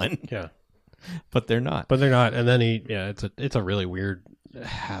fucking won, Yeah, but they're not. but they're not. And then it's a really weird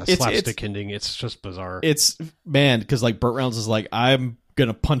slapstick ending. It's just bizarre. It's because like Burt Reynolds is like, "I'm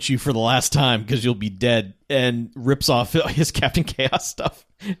gonna punch you for the last time because you'll be dead," and rips off his Captain Chaos stuff,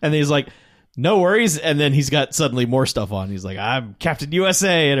 and he's like, "No worries," and then he's got suddenly more stuff on. He's like, "I'm Captain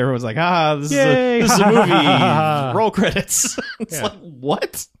USA," and everyone's like, this Yay! is a movie." Roll credits. It's Yeah. like,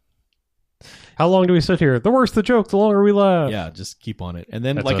 what? How long do we sit here? The worse the joke, the longer we laugh. Yeah, just keep on it. And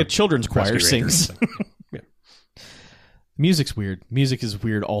then That's like a a children's choir Rescue Rangers sings. thing. Yeah. Music's weird. Music is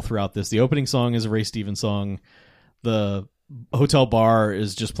weird all throughout this. The opening song is a Ray Stevens song. The hotel bar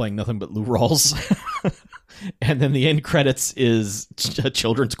is just playing nothing but Lou Rawls. And then the end credits is a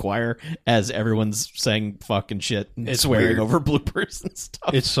children's choir as everyone's saying fuck and shit and It's swearing weird. over bloopers and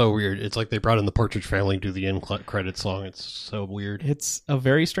stuff. It's so weird. It's like they brought in the Partridge Family to do the end credit song. It's so weird. It's a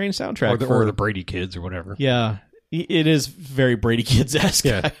very strange soundtrack. Or the Brady Kids or whatever. Yeah, it is very Brady Kids-esque.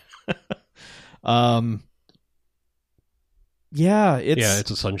 Yeah. Yeah,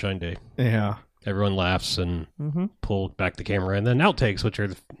 It's a sunshine day. yeah. Everyone laughs and Mm-hmm. pull back the camera, and then outtakes, which are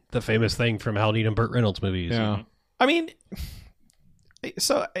the famous thing from Hal Needham, Burt Reynolds movies. Yeah. I mean,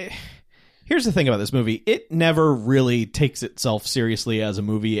 so here's the thing about this movie. It never really takes itself seriously as a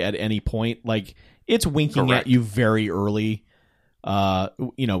movie at any point. Like, it's winking Correct. at you very early,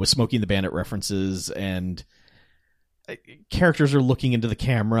 with Smokey and the Bandit references, and characters are looking into the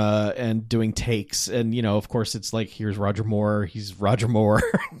camera and doing takes. And, of course, it's like, here's Roger Moore. He's Roger Moore.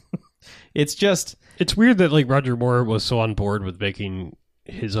 It's just... It's weird that like Roger Moore was so on board with making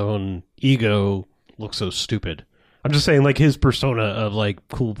his own ego look so stupid. I'm just saying, like, his persona of like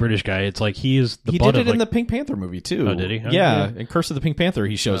cool British guy. It's like he is the He butt did it of, in like, the Pink Panther movie, too. Oh, did he? Yeah, Yeah. in Curse of the Pink Panther,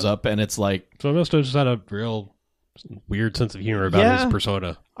 he shows up, and it's like... So I must have just had a real weird sense of humor about Yeah. his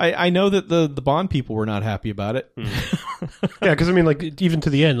persona. I know that the Bond people were not happy about it. Yeah, because I mean, like, even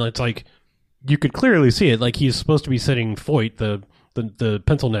to the end, it's like you could clearly see it. Like, he's supposed to be sitting Foyt, the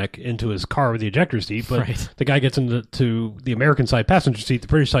pencil neck, into his car with the ejector seat, but Right. the guy gets into the American side passenger seat, the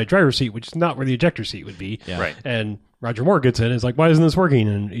British side driver's seat, which is not where the ejector seat would be. Yeah. Right. And Roger Moore gets in and is like, why isn't this working?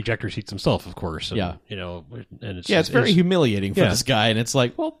 And ejector seats himself, of course. And, Yeah. And it's Yeah, it's very humiliating for Yeah. this guy, and it's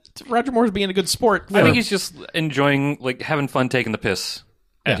like, well, Roger Moore's being a good sport. I think he's just enjoying, like, having fun taking the piss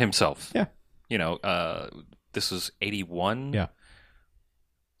at Yeah. himself. Yeah. This was 81. Yeah.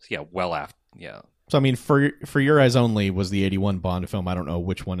 Yeah, well after. Yeah. So, I mean, for Your Eyes Only was the 81 Bond film. I don't know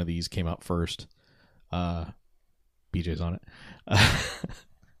which one of these came out first. BJ's on it.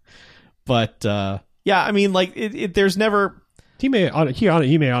 But, yeah, I mean, like, there's never... He may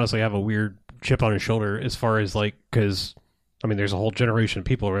honestly have a weird chip on his shoulder as far as like, because I mean, there's a whole generation of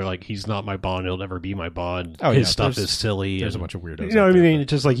people who are like, he's not my Bond, he'll never be my Bond. Oh, His yeah, stuff there's- is silly. There's a and- bunch of weirdos. You know out what I there, mean? It's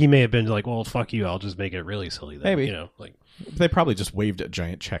just like he may have been like, well, fuck you, I'll just make it really silly. Then, Maybe. like but they probably just waved a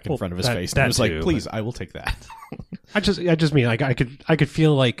giant check in Well, front of his that- face. that And was like, too, please, I will take that. I just mean like I could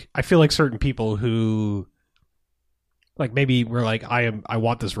feel like certain people who like maybe we're like I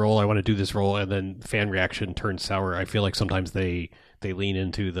want this role, I want to do this role, and then fan reaction turns sour. I feel like sometimes they lean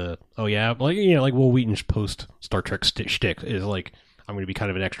into the like Will Wheaton's post Star Trek shtick is like, I'm going to be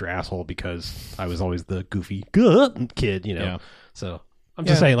kind of an extra asshole because I was always the goofy kid, Yeah. So I'm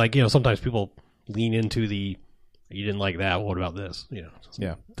just Yeah. saying, like, sometimes people lean into the you didn't like that, what about this,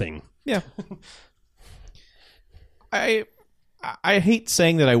 Yeah. thing. Yeah. I hate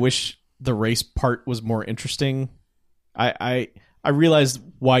saying that I wish the race part was more interesting. I realize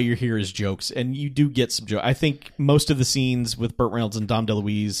why you're here is jokes, and you do get some jokes. I think most of the scenes with Burt Reynolds and Dom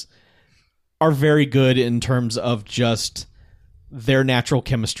DeLuise are very good in terms of just their natural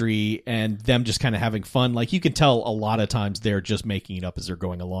chemistry and them just kind of having fun. Like, you can tell a lot of times they're just making it up as they're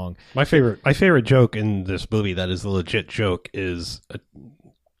going along. My favorite joke in this movie that is the legit joke is a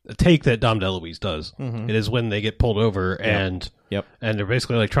take that Dom DeLuise does. Mhm. It is when they get pulled over and they're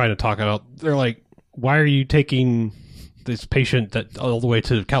basically like trying to talk about. They're like, "Why are you taking this patient that all the way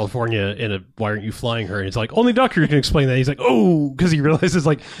to California why aren't you flying her?" And it's like, only doctor can explain that. He's like, oh, because he realizes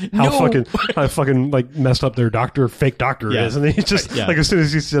like how fucking like messed up their fake doctor Yeah. is, and then he's just Yeah. like, as soon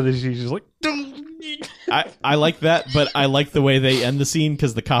as he said it, he's just like. I like that, but I like the way they end the scene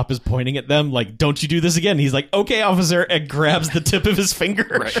because the cop is pointing at them like, "Don't you do this again." He's like, "Okay, officer," and grabs the tip of his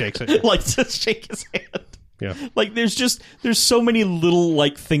finger, Shakes it. like to shake his hand. Yeah. Like, there's so many little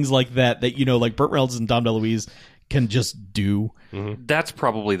like things like that like Burt Reynolds and Dom DeLuise can just do. That's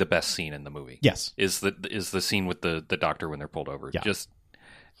probably the best scene in the movie. Yes. Is the scene with the doctor when they're pulled over. Yeah. Just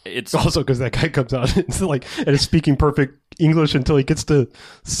it's Also, because that guy comes out and is speaking perfect English until he gets to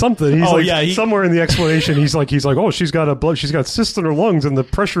something. He's somewhere in the explanation. He's like, oh, she's got cysts in her lungs and the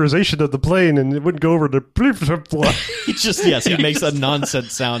pressurization of the plane, and it wouldn't go over the. He just he makes a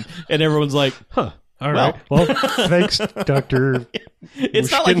nonsense sound, and everyone's like, Huh. All right. Well, thanks, Doctor.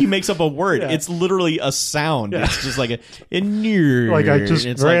 It's not like he makes up a word. It's literally a sound. Yeah. It's just like a Like I just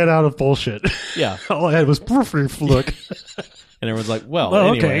it's ran out of bullshit. Yeah. All I had was perfect flick. And everyone's like, well, Well,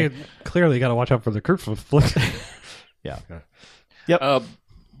 anyway. okay. Clearly, got to watch out for the curve flick. Yeah.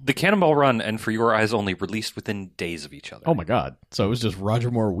 the Cannonball Run and For Your Eyes Only released within days of each other. Oh my God. So it was just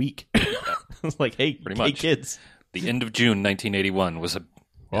Roger Moore week. It's like, hey, Pretty hey much. kids. The end of June 1981 was a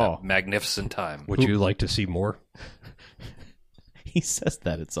magnificent time. Would you like to see more? He says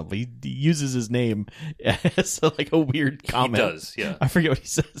that at some point. He uses his name as like a weird comment. He does, yeah. I forget what he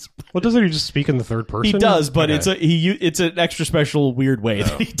says. Well, doesn't he just speak in the third person? He does, but Okay. it's an extra special weird way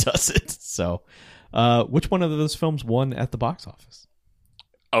that he does it. So, which one of those films won at the box office?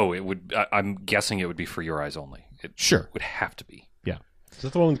 Oh, it would. I'm guessing it would be For Your Eyes Only. It Sure. would have to be. Is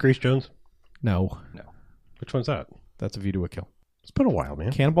that the one with Grace Jones? No, Which one's that? that's A View to a Kill. It's been a while,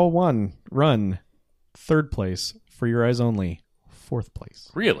 man. Cannonball Run, third place. For Your Eyes Only, fourth place.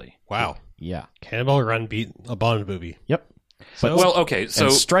 Really? Wow. Yeah. Cannonball Run beat a Bond movie. Yep. So, Well, okay. So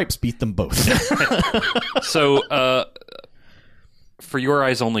and Stripes beat them both. So, For Your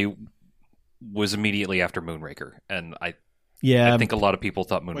Eyes Only was immediately after Moonraker, and I yeah. think a lot of people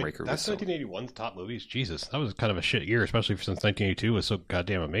thought Moonraker wait, was that's so. 1981's top movies? Jesus, that was kind of a shit year, especially since 1982 was so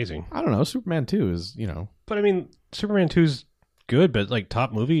goddamn amazing. I don't know. Superman 2 is, But I mean, Superman 2's good, but like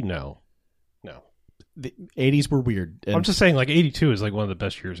top movie? No. the 80s were weird. And I'm just saying, like 82 is like one of the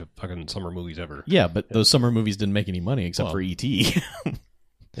best years of fucking summer movies ever. yeah, but those summer movies didn't make any money except Well, for E.T.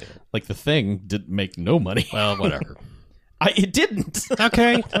 Like The Thing didn't make no money. Well, whatever. It didn't.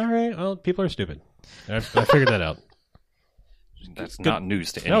 Okay, all right. Well, people are stupid. I figured that out. That's not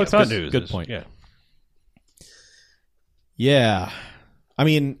news to any No, of it's not us. news. Good It's- point. Yeah. Yeah. I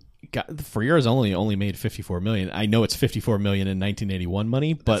mean, For Your Eyes Only made $54 million. I know it's $54 million in 1981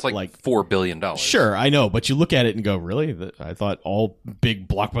 money, but It's like $4 billion. sure, I know, but you look at it and go, really? I thought all big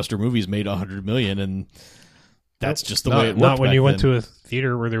blockbuster movies made $100 million, and that's just the way it worked. Not when back you went then. to a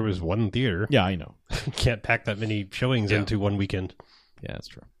theater where there was one theater. Yeah, I know. You can't pack that many showings into one weekend. Yeah, that's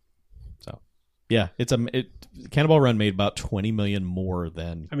true. So, yeah, Cannonball Run made about $20 million more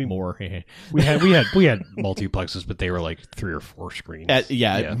than more. We had multiplexes, but they were like 3 or 4 screens.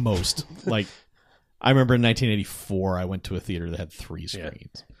 At most. Like, I remember in 1984, I went to a theater that had 3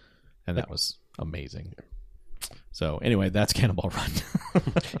 screens, and that was amazing. So anyway, that's Cannonball Run.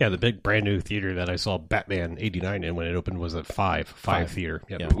 Yeah, the big brand new theater that I saw Batman '89 in when it opened was at Five Theater.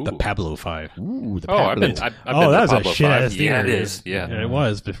 Yeah, Yeah. the Pablo 5. Ooh, the Oh, I've been. Pablo. I've been Oh, to that was a Pablo shit 5. ass theater. Yeah, it is. Yeah. And it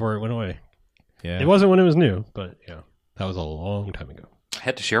was before it went away. Yeah. It wasn't when it was new, but yeah, that was a long time ago. I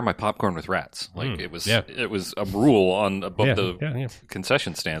had to share my popcorn with rats. Like it was. yeah. It was a rule on above Yeah, the yeah.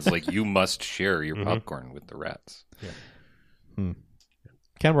 concession stands. Like you must share your popcorn with the rats.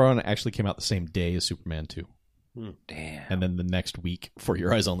 Cannonball Run actually came out the same day as Superman 2. Damn. And then the next week, For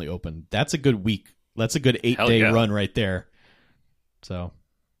Your Eyes Only opened. That's a good week. That's a good 8-day Hell yeah. run right there. So,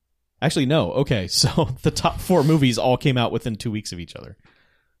 actually, no. Okay, so the top 4 movies all came out within 2 weeks of each other.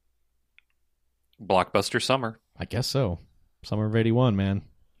 Blockbuster summer. I guess so. Summer of 81, man.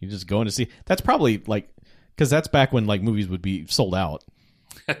 You just going to see. That's probably like, because that's back when like movies would be sold out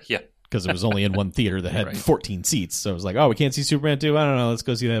Yeah. because it was only in one theater that had Right. 14 seats. So it was like, oh, we can't see Superman 2? I don't know. Let's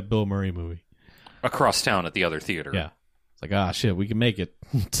go see that Bill Murray movie. Across town at the other theater. Yeah. It's like, shit, we can make it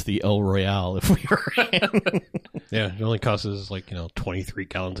to the El Royale if we were in. Yeah, it only costs us like 23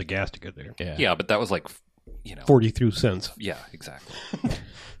 gallons of gas to get there. Yeah, but that was like, 42 cents. Yeah, exactly.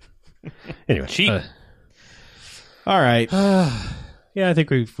 Anyway, Cheap. All right. yeah, I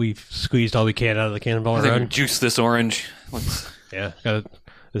think we've squeezed all we can out of the Cannonball I think we Run. juice this orange. Let's. Yeah,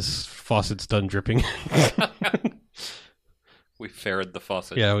 this faucet's done dripping. We ferreted the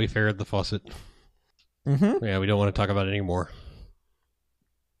faucet. Yeah, we ferreted the faucet. Mm-hmm. Yeah, we don't want to talk about it anymore.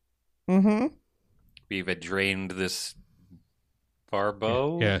 Mm-hmm. We've drained this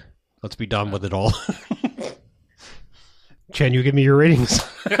Barbo. Yeah, let's be done with it all. Chen, you give me your ratings.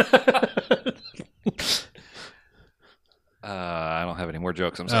 I don't have any more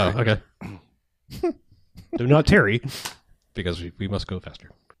jokes. I'm sorry. Oh, okay. Do not tarry, because we must go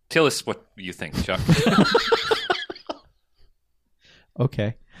faster. Tell us what you think, Chuck.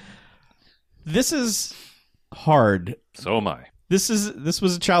 Okay. This is hard. So am I. This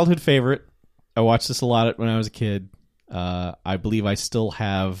was a childhood favorite. I watched this a lot when I was a kid. I believe I still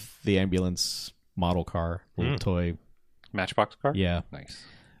have the ambulance model car, little toy. Matchbox car? Yeah. Nice.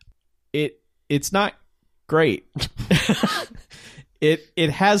 It's not great. It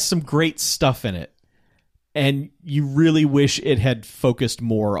has some great stuff in it. And you really wish it had focused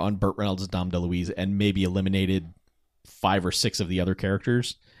more on Burt Reynolds and Dom DeLuise and maybe eliminated 5 or 6 of the other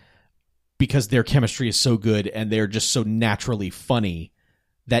characters, because their chemistry is so good and they're just so naturally funny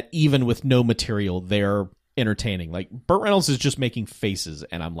that even with no material, they're entertaining. Like, Burt Reynolds is just making faces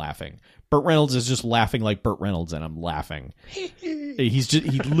and I'm laughing. Burt Reynolds is just laughing like Burt Reynolds and I'm laughing. He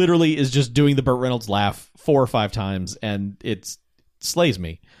literally is just doing the Burt Reynolds laugh 4 or 5 times and it slays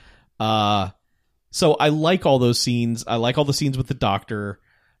me. So I like all those scenes. I like all the scenes with the doctor.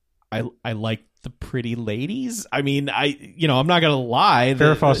 I like the pretty ladies. I mean, I'm not gonna lie.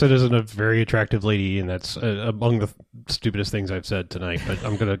 Farrah Fawcett isn't a very attractive lady, and that's among the stupidest things I've said tonight. But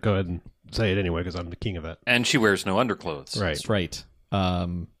I'm gonna go ahead and say it anyway because I'm the king of that. And she wears no underclothes. Right. That's right.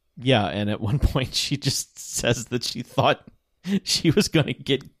 Yeah, and at one point she just says that she thought she was going to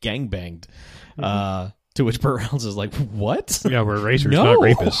get gangbanged. To which Burt Reynolds is like, "What? Yeah, we're racers, No. not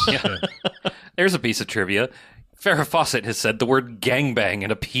rapists." Yeah. There's a piece of trivia. Farrah Fawcett has said the word gangbang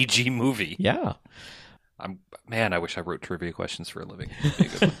in a PG movie. Yeah. I wish I wrote trivia questions for a living. That'd be a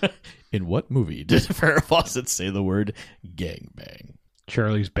good one. In what movie did Farrah Fawcett say the word gangbang?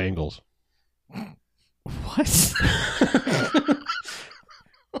 Charlie's Bangles. What?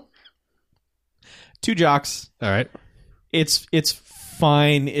 Two Jocks. All right. It's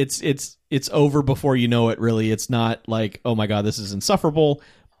fine. It's over before you know it. Really, it's not like, oh my god, this is insufferable.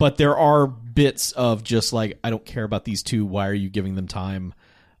 But there are bits of just like, I don't care about these two. Why are you giving them time?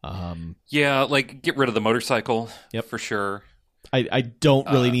 Yeah, like get rid of the motorcycle. Yep. For sure. I don't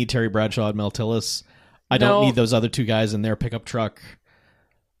really need Terry Bradshaw and Mel Tillis. I don't No. need those other two guys in their pickup truck.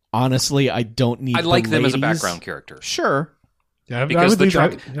 Honestly, I don't need. I like them as a ladies. background character. Sure. Yeah, Because the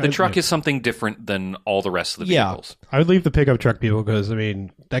truck, the truck is something different than all the rest of the Yeah. vehicles. I would leave the pickup truck people because I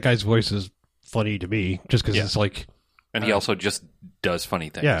mean that guy's voice is funny to me just because Yeah. it's like And he also just does funny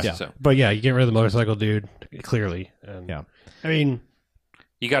things. yeah. So But yeah, you get rid of the motorcycle dude clearly. And, Yeah. I mean,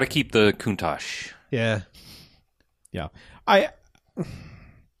 you got to keep the Countach. yeah. Yeah. I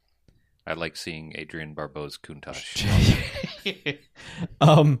like seeing Adrian Barbeau's Countach.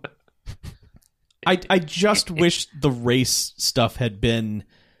 I just wish the race stuff had been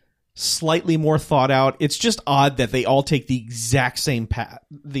slightly more thought out. It's just odd that they all take the exact same path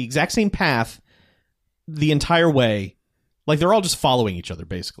the entire way. Like they're all just following each other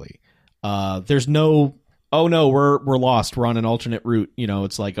basically. There's no, oh no, we're lost. We're on an alternate route. You know,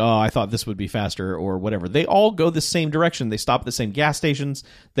 it's like, oh, I thought this would be faster or whatever. They all go the same direction. They stop at the same gas stations.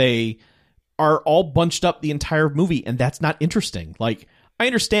 They are all bunched up the entire movie, and that's not interesting. Like, I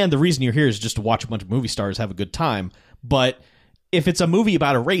understand the reason you're here is just to watch a bunch of movie stars have a good time, but if it's a movie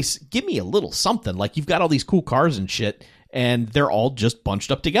about a race, give me a little something. Like, you've got all these cool cars and shit, and they're all just bunched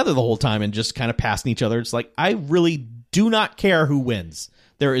up together the whole time and just kind of passing each other. It's like, I really do not care who wins.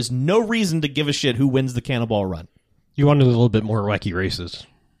 There is no reason to give a shit who wins the Cannonball Run. You wanted a little bit more wacky races.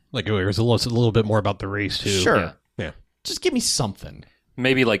 Like it was a little bit more about the race too. Sure. Yeah. Yeah. Just give me something.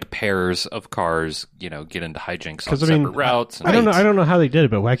 Maybe like pairs of cars, get into hijinks on 'Cause, I mean, separate routes. I don't know how they did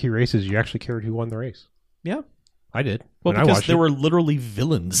it, but wacky races you actually cared who won the race. Yeah. I did. Well, when I because watched they it. were literally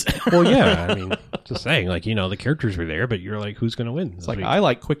villains. Well, yeah. I mean, just saying, like, the characters were there, but you're like, who's going to win? It's like, I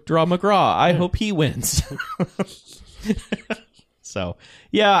like Quick Draw McGraw. I hope he wins. So,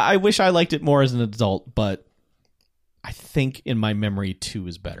 yeah, I wish I liked it more as an adult, but I think in my memory, 2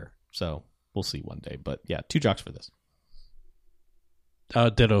 is better. So, we'll see one day. But yeah, 2 Jocks for this.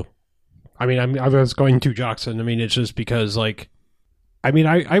 Ditto. I mean, I was going to Jocks, and I mean, it's just because, like, I mean,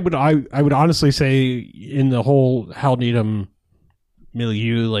 I would honestly say in the whole Hal Needham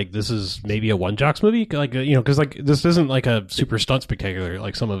milieu, like, this is maybe a 1 Jocks movie, like, because like this isn't like a super stunt spectacular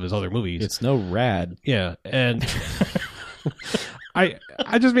like some of his other movies. It's no rad. Yeah, and I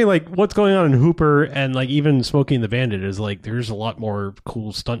just mean like what's going on in Hooper and like even Smokey and the Bandit is like there's a lot more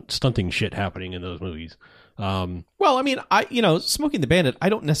cool stunting shit happening in those movies. Well, I mean, Smokey and the Bandit, I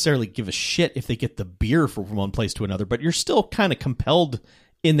don't necessarily give a shit if they get the beer from one place to another, but you're still kind of compelled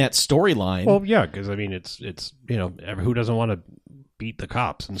in that storyline. Well, yeah, because I mean, it's who doesn't want to beat the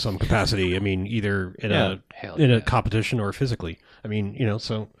cops in some capacity? I mean, either in a competition or physically. I mean,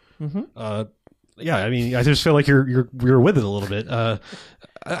 so. Yeah, I mean, I just feel like you're with it a little bit.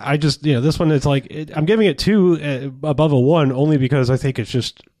 I just this one, it's like I'm giving it 2 above a 1 only because I think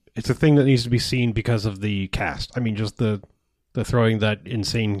it's a thing that needs to be seen because of the cast. I mean, just the throwing that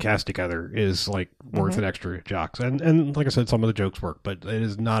insane cast together is like worth an extra Jocks. And like I said, some of the jokes work, but it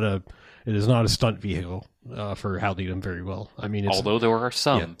is not a stunt vehicle for Hal Needham very well. I mean, although there are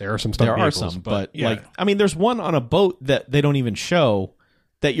some. Yeah, there are some stunt there vehicles, are some, but yeah. like, I mean, there's one on a boat that they don't even show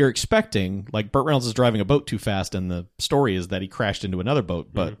that you're expecting. Like, Burt Reynolds is driving a boat too fast, and the story is that he crashed into another boat.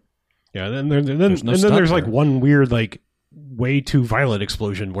 But yeah, then there's no then stunt there's like there. one weird like way too violent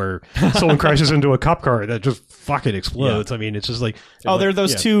explosion where someone crashes into a cop car that just fucking explodes. I mean, it's just like there are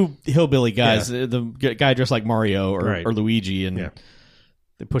those yeah. 2 hillbilly guys, the guy dressed like Mario Right. or Luigi, and Yeah.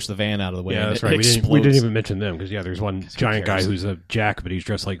 they push the van out of the way. Yeah, and that's it right. We didn't explodes. even mention them because there's one giant guy cares? who's a jack, but he's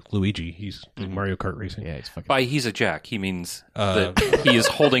dressed like Luigi. He's doing Mario Kart racing. Yeah, he's fucking. By he's a jack, he means that he is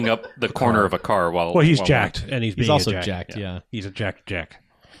holding up the corner of a car while. Well, he's while jacked, and he's being also a jack. jacked, yeah. He's a jack,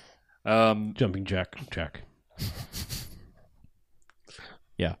 Um, jumping jack.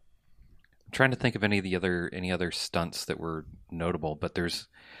 Yeah. I'm trying to think of any other stunts that were notable, but there's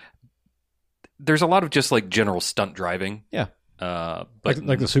a lot of just like general stunt driving. Yeah. But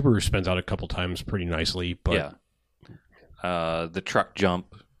like the Subaru spins out a couple times pretty nicely, but yeah. The truck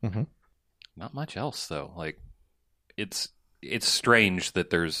jump. Mhm. Not much else though. Like it's strange that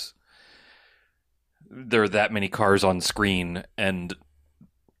there are that many cars on screen and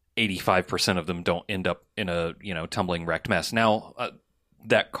 85% of them don't end up in a tumbling wrecked mess. Now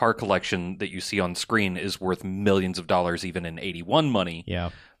that car collection that you see on screen is worth millions of dollars even in 81 money.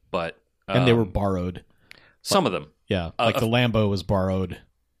 Yeah. But And they were borrowed. some of them. Yeah. Like the Lambo was borrowed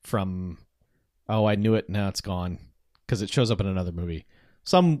from, oh, I knew it. Now it's gone. Because it shows up in another movie.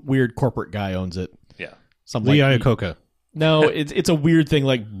 Some weird corporate guy owns it. Yeah. Some Lee like, Iacocca. no, it's a weird thing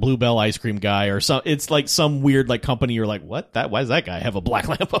like Bluebell ice cream guy or some. It's like some weird like company. You're like, what? Why does that guy have a black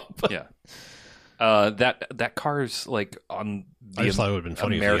Lambo? Yeah. That car's like on the I just thought it would have been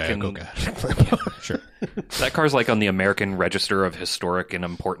funny American. if Lee Iacocca. Sure. That car's like on the American Register of Historic and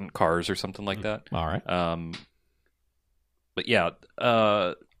Important Cars or something like that. All right. But yeah,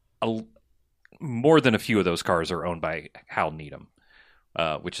 more than a few of those cars are owned by Hal Needham,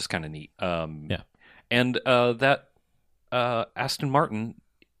 which is kind of neat. Yeah. And that Aston Martin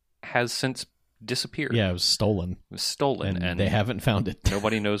has since disappeared. Yeah, it was stolen. It was stolen, And they haven't found it.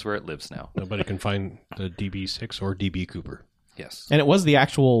 nobody knows where it lives now. Nobody can find the DB6 or DB Cooper. Yes. And it was the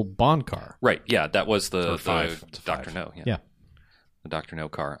actual Bond car. Right. Yeah, that was the Or five. It's a Dr. five. No. Yeah. The Dr. No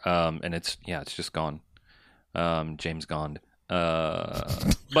car. And it's just gone. James Gond.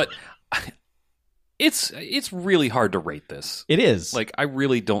 But it's really hard to rate this. It is. Like, I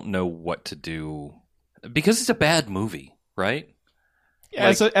really don't know what to do because it's a bad movie, right?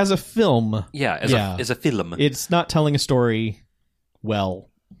 as a film, Yeah, as a film. it's not telling a story well.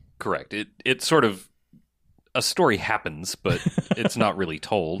 Correct. It sort of a story happens, but it's not really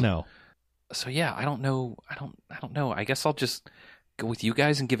told. No. So yeah, I don't know. I don't know. I guess I'll just go with you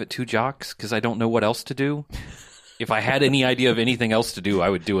guys and give it 2 jocks because I don't know what else to do. If I had any idea of anything else to do, I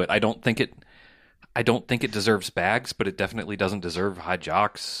would do it. I don't think it deserves bags, but it definitely doesn't deserve high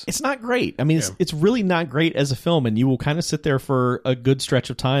jocks. It's not great. I mean, it's really not great as a film, and you will kind of sit there for a good stretch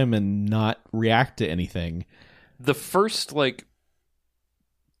of time and not react to anything. The first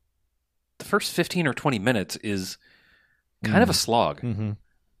 15 or 20 minutes is kind of a slog. Mm-hmm.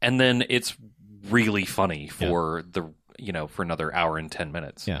 And then it's really funny for for another hour and 10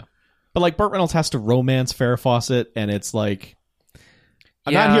 minutes. Yeah. But like Burt Reynolds has to romance Farrah Fawcett, and it's like,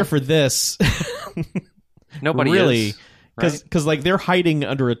 I'm not Yeah. here for this. Nobody really, is. Right? because like they're hiding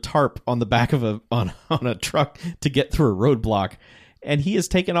under a tarp on the back of on a truck to get through a roadblock, and he has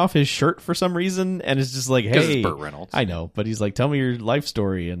taken off his shirt for some reason, and it's just like, 'Cause hey, it's Burt Reynolds. I know, but he's like, tell me your life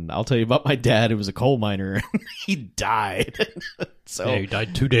story, and I'll tell you about my dad who was a coal miner. He died. So Yeah, he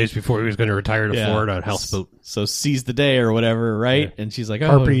died 2 days before he was going to retire to Yeah. Florida on houseboat. So seize the day or whatever, right? Yeah. And she's like,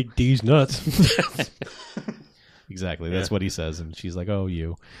 oh, Carpe D's nuts. exactly. That's what he says, and she's like, oh,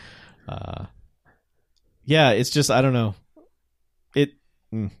 you. Yeah, it's just I don't know.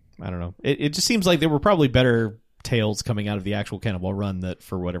 I don't know. It just seems like there were probably better tales coming out of the actual Cannonball Run that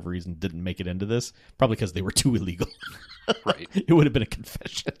for whatever reason didn't make it into this. Probably because they were too illegal. Right. It would have been a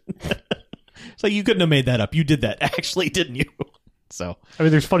confession. It's like you couldn't have made that up. You did that actually, didn't you? So I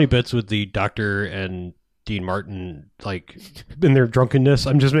mean, there's funny bits with the doctor and Dean Martin, like, in their drunkenness.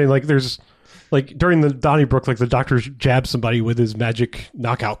 I'm just saying, like, there's, like, during the Donnybrook, like, the doctor jabs somebody with his magic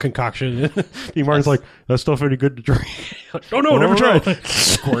knockout concoction. Dean Martin's like, that's still pretty good to drink. Oh, no, never tried.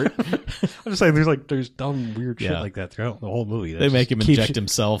 Squirt. I'm just saying, there's dumb, weird shit Yeah. like that throughout the whole movie. they make him inject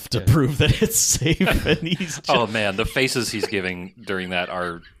himself to prove that it's safe, and he's just, Oh man, the faces he's giving during that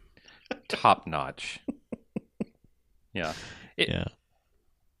are top notch. Yeah. yeah.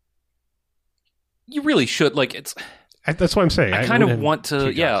 You really should it's That's what I'm saying. I kind of wouldn't want to have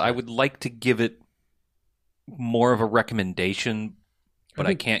 2 yeah, jobs. I would like to give it more of a recommendation, but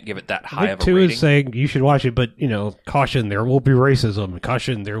I can't give it that I high think of a 2 rating. is saying you should watch it, but, caution, there will be racism.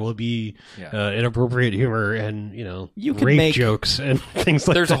 Caution, there will be Yeah. inappropriate humor and, You can rape make- jokes and things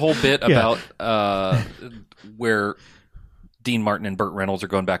like There's that. a whole bit Yeah. about where Dean Martin and Burt Reynolds are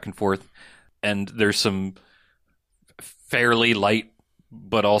going back and forth, and there's some fairly light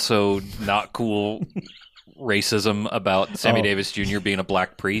but also not cool racism about Sammy Oh. Davis Jr. being a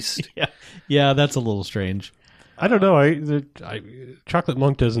black priest. Yeah, that's a little strange. I don't know. Chocolate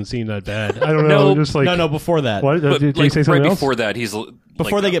Monk doesn't seem that bad. I don't know. No, just like no, before that. What? But Did you like, say right something else? before that, he's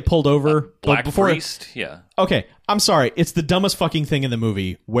Before like they get pulled over. black before, priest. Yeah. Okay, I'm sorry. It's the dumbest fucking thing in the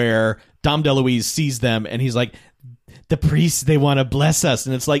movie where Dom DeLuise sees them and he's like, the priests, they want to bless us.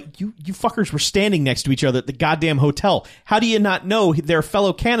 And it's like, you fuckers were standing next to each other at the goddamn hotel. How do you not know they're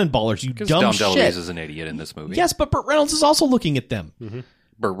fellow cannonballers, you Because dumb Dom shit? DeLuise is an idiot in this movie. Yes, but Burt Reynolds is also looking at them.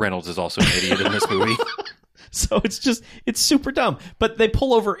 Burt Reynolds is also an idiot in this movie. So it's super dumb. But they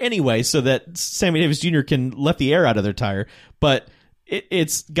pull over anyway so that Sammy Davis Jr. can let the air out of their tire. But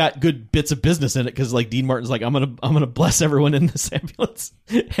it's got good bits of business in it because like Dean Martin's like, I'm gonna bless everyone in this ambulance,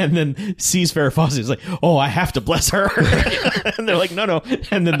 and then sees Farrah Fawcett. He's like, oh, I have to bless her, and they're like, no,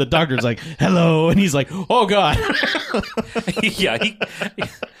 and then the doctor's like, hello, and he's like, oh god. Yeah,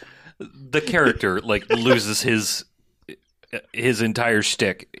 the character like loses his entire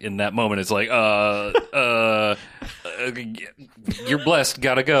shtick in that moment. It's like, you're blessed,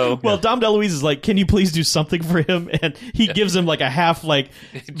 gotta go. Well, Dom DeLuise is like, can you please do something for him? And he gives him like a half like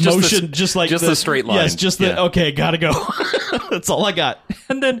Just motion, the- just like just the straight line. Yes, just the Yeah. okay, gotta go. That's all I got.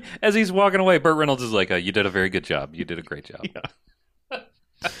 And then as he's walking away, Burt Reynolds is like, you did a very good job. You did a great job.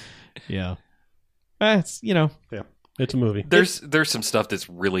 Yeah, it's Yeah, it's a movie. There's some stuff that's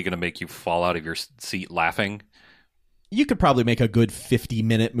really going to make you fall out of your seat laughing. you could probably make a good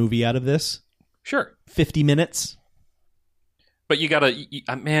 50-minute movie out of this. Sure. 50 minutes. But you gotta,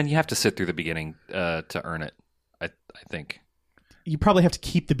 man, you have to sit through the beginning to earn it, I think. You probably have to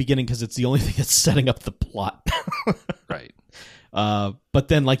keep the beginning because it's the only thing that's setting up the plot. Right. But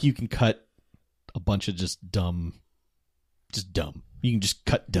then, like, you can cut a bunch of just dumb. You can just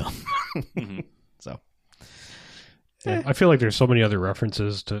cut dumb. Mhm. So, Yeah, I feel like there's so many other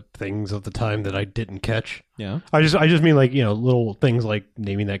references to things of the time that I didn't catch. yeah. I just mean like, little things like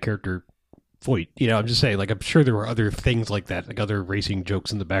naming that character Voight. I'm just saying, like, I'm sure there were other things like that, like other racing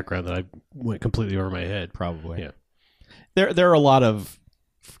jokes in the background that I went completely over my head. Probably. Yeah. There are a lot of,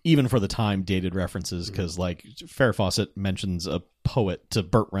 even for the time, dated references because, like, Farrah Fawcett mentions a poet to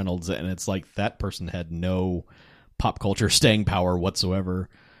Burt Reynolds, and it's like that person had no pop culture staying power whatsoever.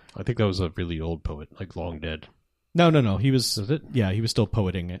 I think that was a really old poet, like long dead. No. He was. Is it? Yeah, he was still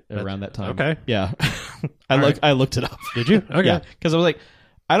poeting it around that time. Okay. Yeah. All right. I looked it up. Did you? Okay. Yeah, because I was like,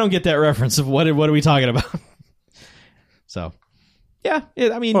 I don't get that reference of what are we talking about? So, yeah,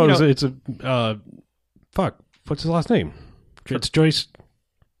 I mean, Oh, you know, it's a fuck. What's his last name? It's Joyce.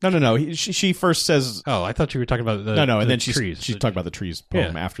 no. She first says Oh, I thought you were talking about the no, and the then she's trees. talking about the trees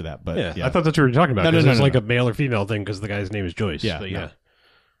poem after that. But Yeah, yeah, I thought that's what we were talking about. No, 'cause no, it's no, like no. a male or female thing because the guy's name is Joyce. Yeah, But no. yeah.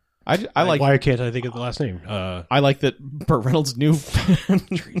 I like Why can't I think of the last name? I like that Burt Reynolds knew knew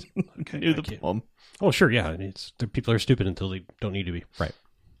the I can't. poem. Oh, sure, yeah. The people are stupid until they don't need to be. Right.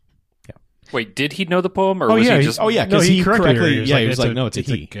 Wait, did he know the poem, or Oh, was yeah, he he- just? Oh yeah, No, because he corrected her. correctly. Yeah, he was like, no, it's a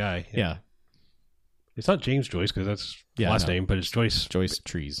he. guy. Yeah, It's not James Joyce because that's the Yeah, last no. name, but it's Joyce. Joyce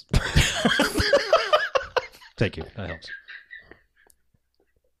trees. Thank you. That helps.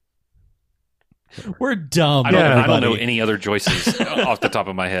 We're dumb. I don't everybody. know any other Joyces off the top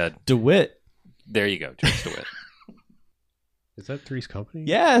of my head. DeWitt. There you go, Joyce DeWitt. Is that Three's Company?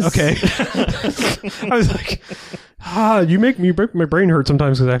 Yes. Okay. I was like, you make my brain hurt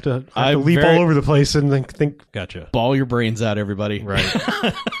sometimes because I have to I'm leap very- all over the place and then think. Gotcha. Ball your brains out, everybody. Right.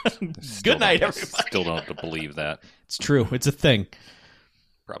 Still Good night, don't- everybody. Still don't believe that. It's true. It's a thing.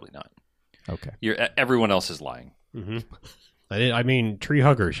 Probably not. Okay. Everyone else is lying. Mm-hmm. I mean, tree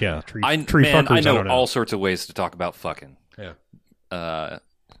huggers. Yeah. Tree I fuckers. know don't all sorts of ways to talk about fucking. Yeah.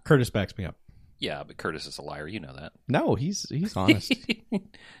 Curtis backs me up. Yeah, but Curtis is a liar. You know that. No, he's honest.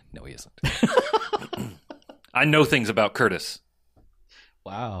 No, he isn't. I know things about Curtis.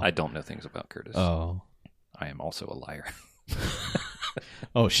 Wow. I don't know things about Curtis. Oh. I am also a liar.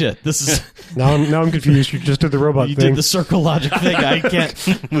 Oh shit! This is Now I'm confused. You just did the robot you thing. did the circle logic thing. I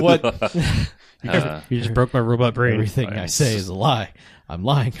can't. What? You just broke my robot brain. Everything I say is a lie. I'm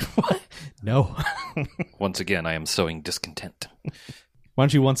lying. What? No. Once again, I am sowing discontent. Why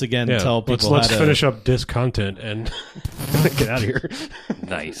don't you once again Yeah, tell people let's how to finish up this content and get out of here.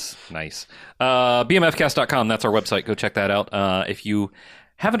 Nice. BMFcast.com, that's our website. Go check that out. If you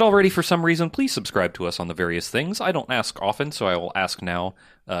haven't already for some reason, please subscribe to us on the various things. I don't ask often, so I will ask now.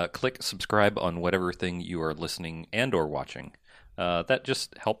 Click subscribe on whatever thing you are listening and or watching. That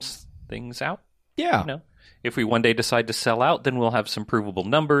just helps things out. Yeah. You know, if we one day decide to sell out, then we'll have some provable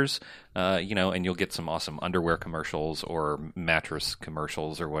numbers, and you'll get some awesome underwear commercials or mattress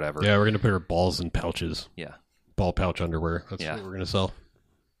commercials or whatever. Yeah, we're gonna put our balls in pouches. Yeah. Ball pouch underwear. That's Yeah. what we're gonna sell.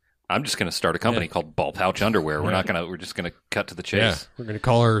 I'm just going to start a company called Ball Pouch Underwear. We're just going to cut to the chase. Yeah, we're gonna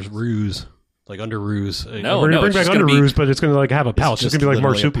call ours ruse, like under ruse. No, we're gonna no, bring it's back just under gonna be- ruse, but it's gonna like have a pouch. It's, just gonna be like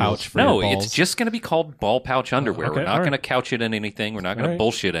literally a marsupials. pouch for No, your it's balls. just going to be called Ball Pouch Underwear. okay, We're not all going to right. couch it in anything. We're not going All to right.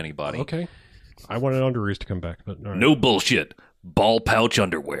 bullshit anybody. Okay, I wanted under ruse to come back, but all right. No bullshit. Ball Pouch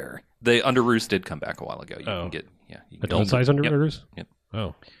Underwear. The underoos did come back a while ago. You Oh. can get you can get Adult size underwears? Yep.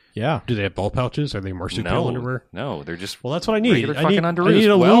 Oh. Yeah. Do they have ball pouches? Are they marsupial underwear? No, they're just Well, that's what I need. regular I fucking need, I underoos. need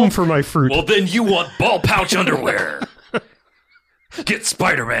a Well- loom for my fruit. Well, then you want ball pouch underwear. Get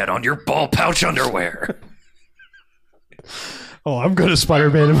Spider-Man on your ball pouch underwear. Oh, I'm good at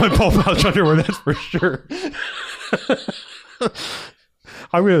Spider-Man in my ball pouch underwear, that's for sure.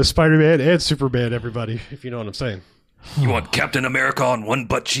 I'm good at Spider-Man and Superman, everybody, if you know what I'm saying. You want Captain America on one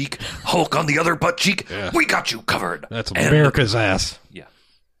butt cheek, Hulk on the other butt cheek? We got you covered. That's And- America's ass. Yeah.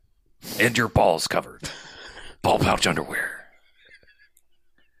 And your balls covered. Ball pouch underwear.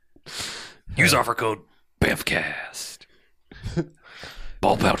 Use offer code BAMFCAST.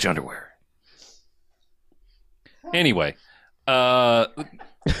 Ball pouch underwear. Anyway,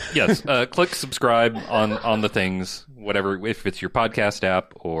 yes, click subscribe on the things, whatever, if it's your podcast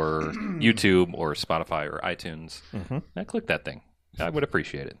app or YouTube or Spotify or iTunes. Click that thing. I would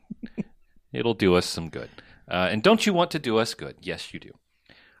appreciate it. It'll do us some good. And don't you want to do us good? Yes, you do.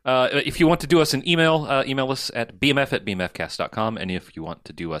 If you want to do us an email, email us at bmf@bmfcast.com. And if you want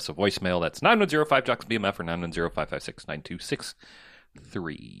to do us a voicemail, that's 9105-JOCKS-BMF or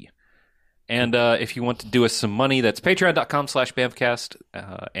 910-556-9263. And if you want to do us some money, that's patreon.com/BAMFcast.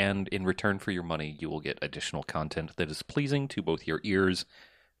 And in return for your money, you will get additional content that is pleasing to both your ears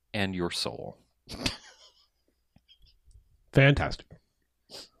and your soul. Fantastic.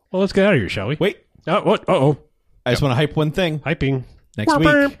 Well, let's get out of here, shall we? Wait. Oh, what? Uh-oh. I just want to hype one thing. Hyping. Next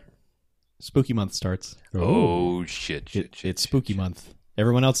week, Spooky Month starts. Oh, shit. It's Spooky Month.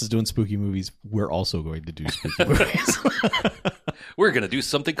 Everyone else is doing spooky movies. We're also going to do spooky movies. We're going to do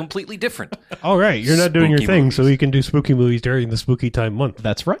something completely different. All right, you're not doing your Spooky thing, movies. so you can do spooky movies during the spooky time month.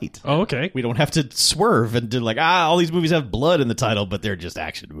 That's right. Oh, okay. We don't have to swerve and do like, all these movies have blood in the title, but they're just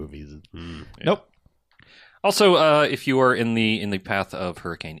action movies. Nope. Also, if you are in the path of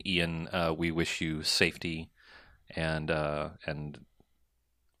Hurricane Ian, we wish you safety and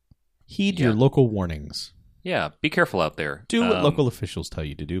Heed Yeah. your local warnings. yeah, be careful out there. Do what local officials tell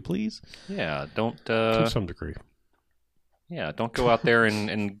you to do, please. Yeah, don't To some degree. don't go out there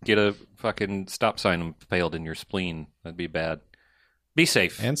and get a fucking stop sign impaled in your spleen. That'd be bad. Be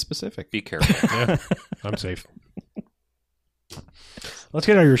safe. And specific. Be careful. Yeah, I'm safe. Let's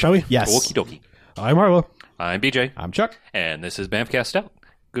get out of here, shall we? Yes. Okie dokie. I'm Harlow. I'm BJ, I'm Chuck. and this is Bamfcast Out.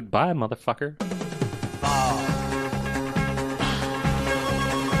 Goodbye, motherfucker.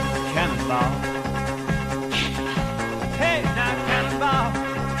 Cannonball.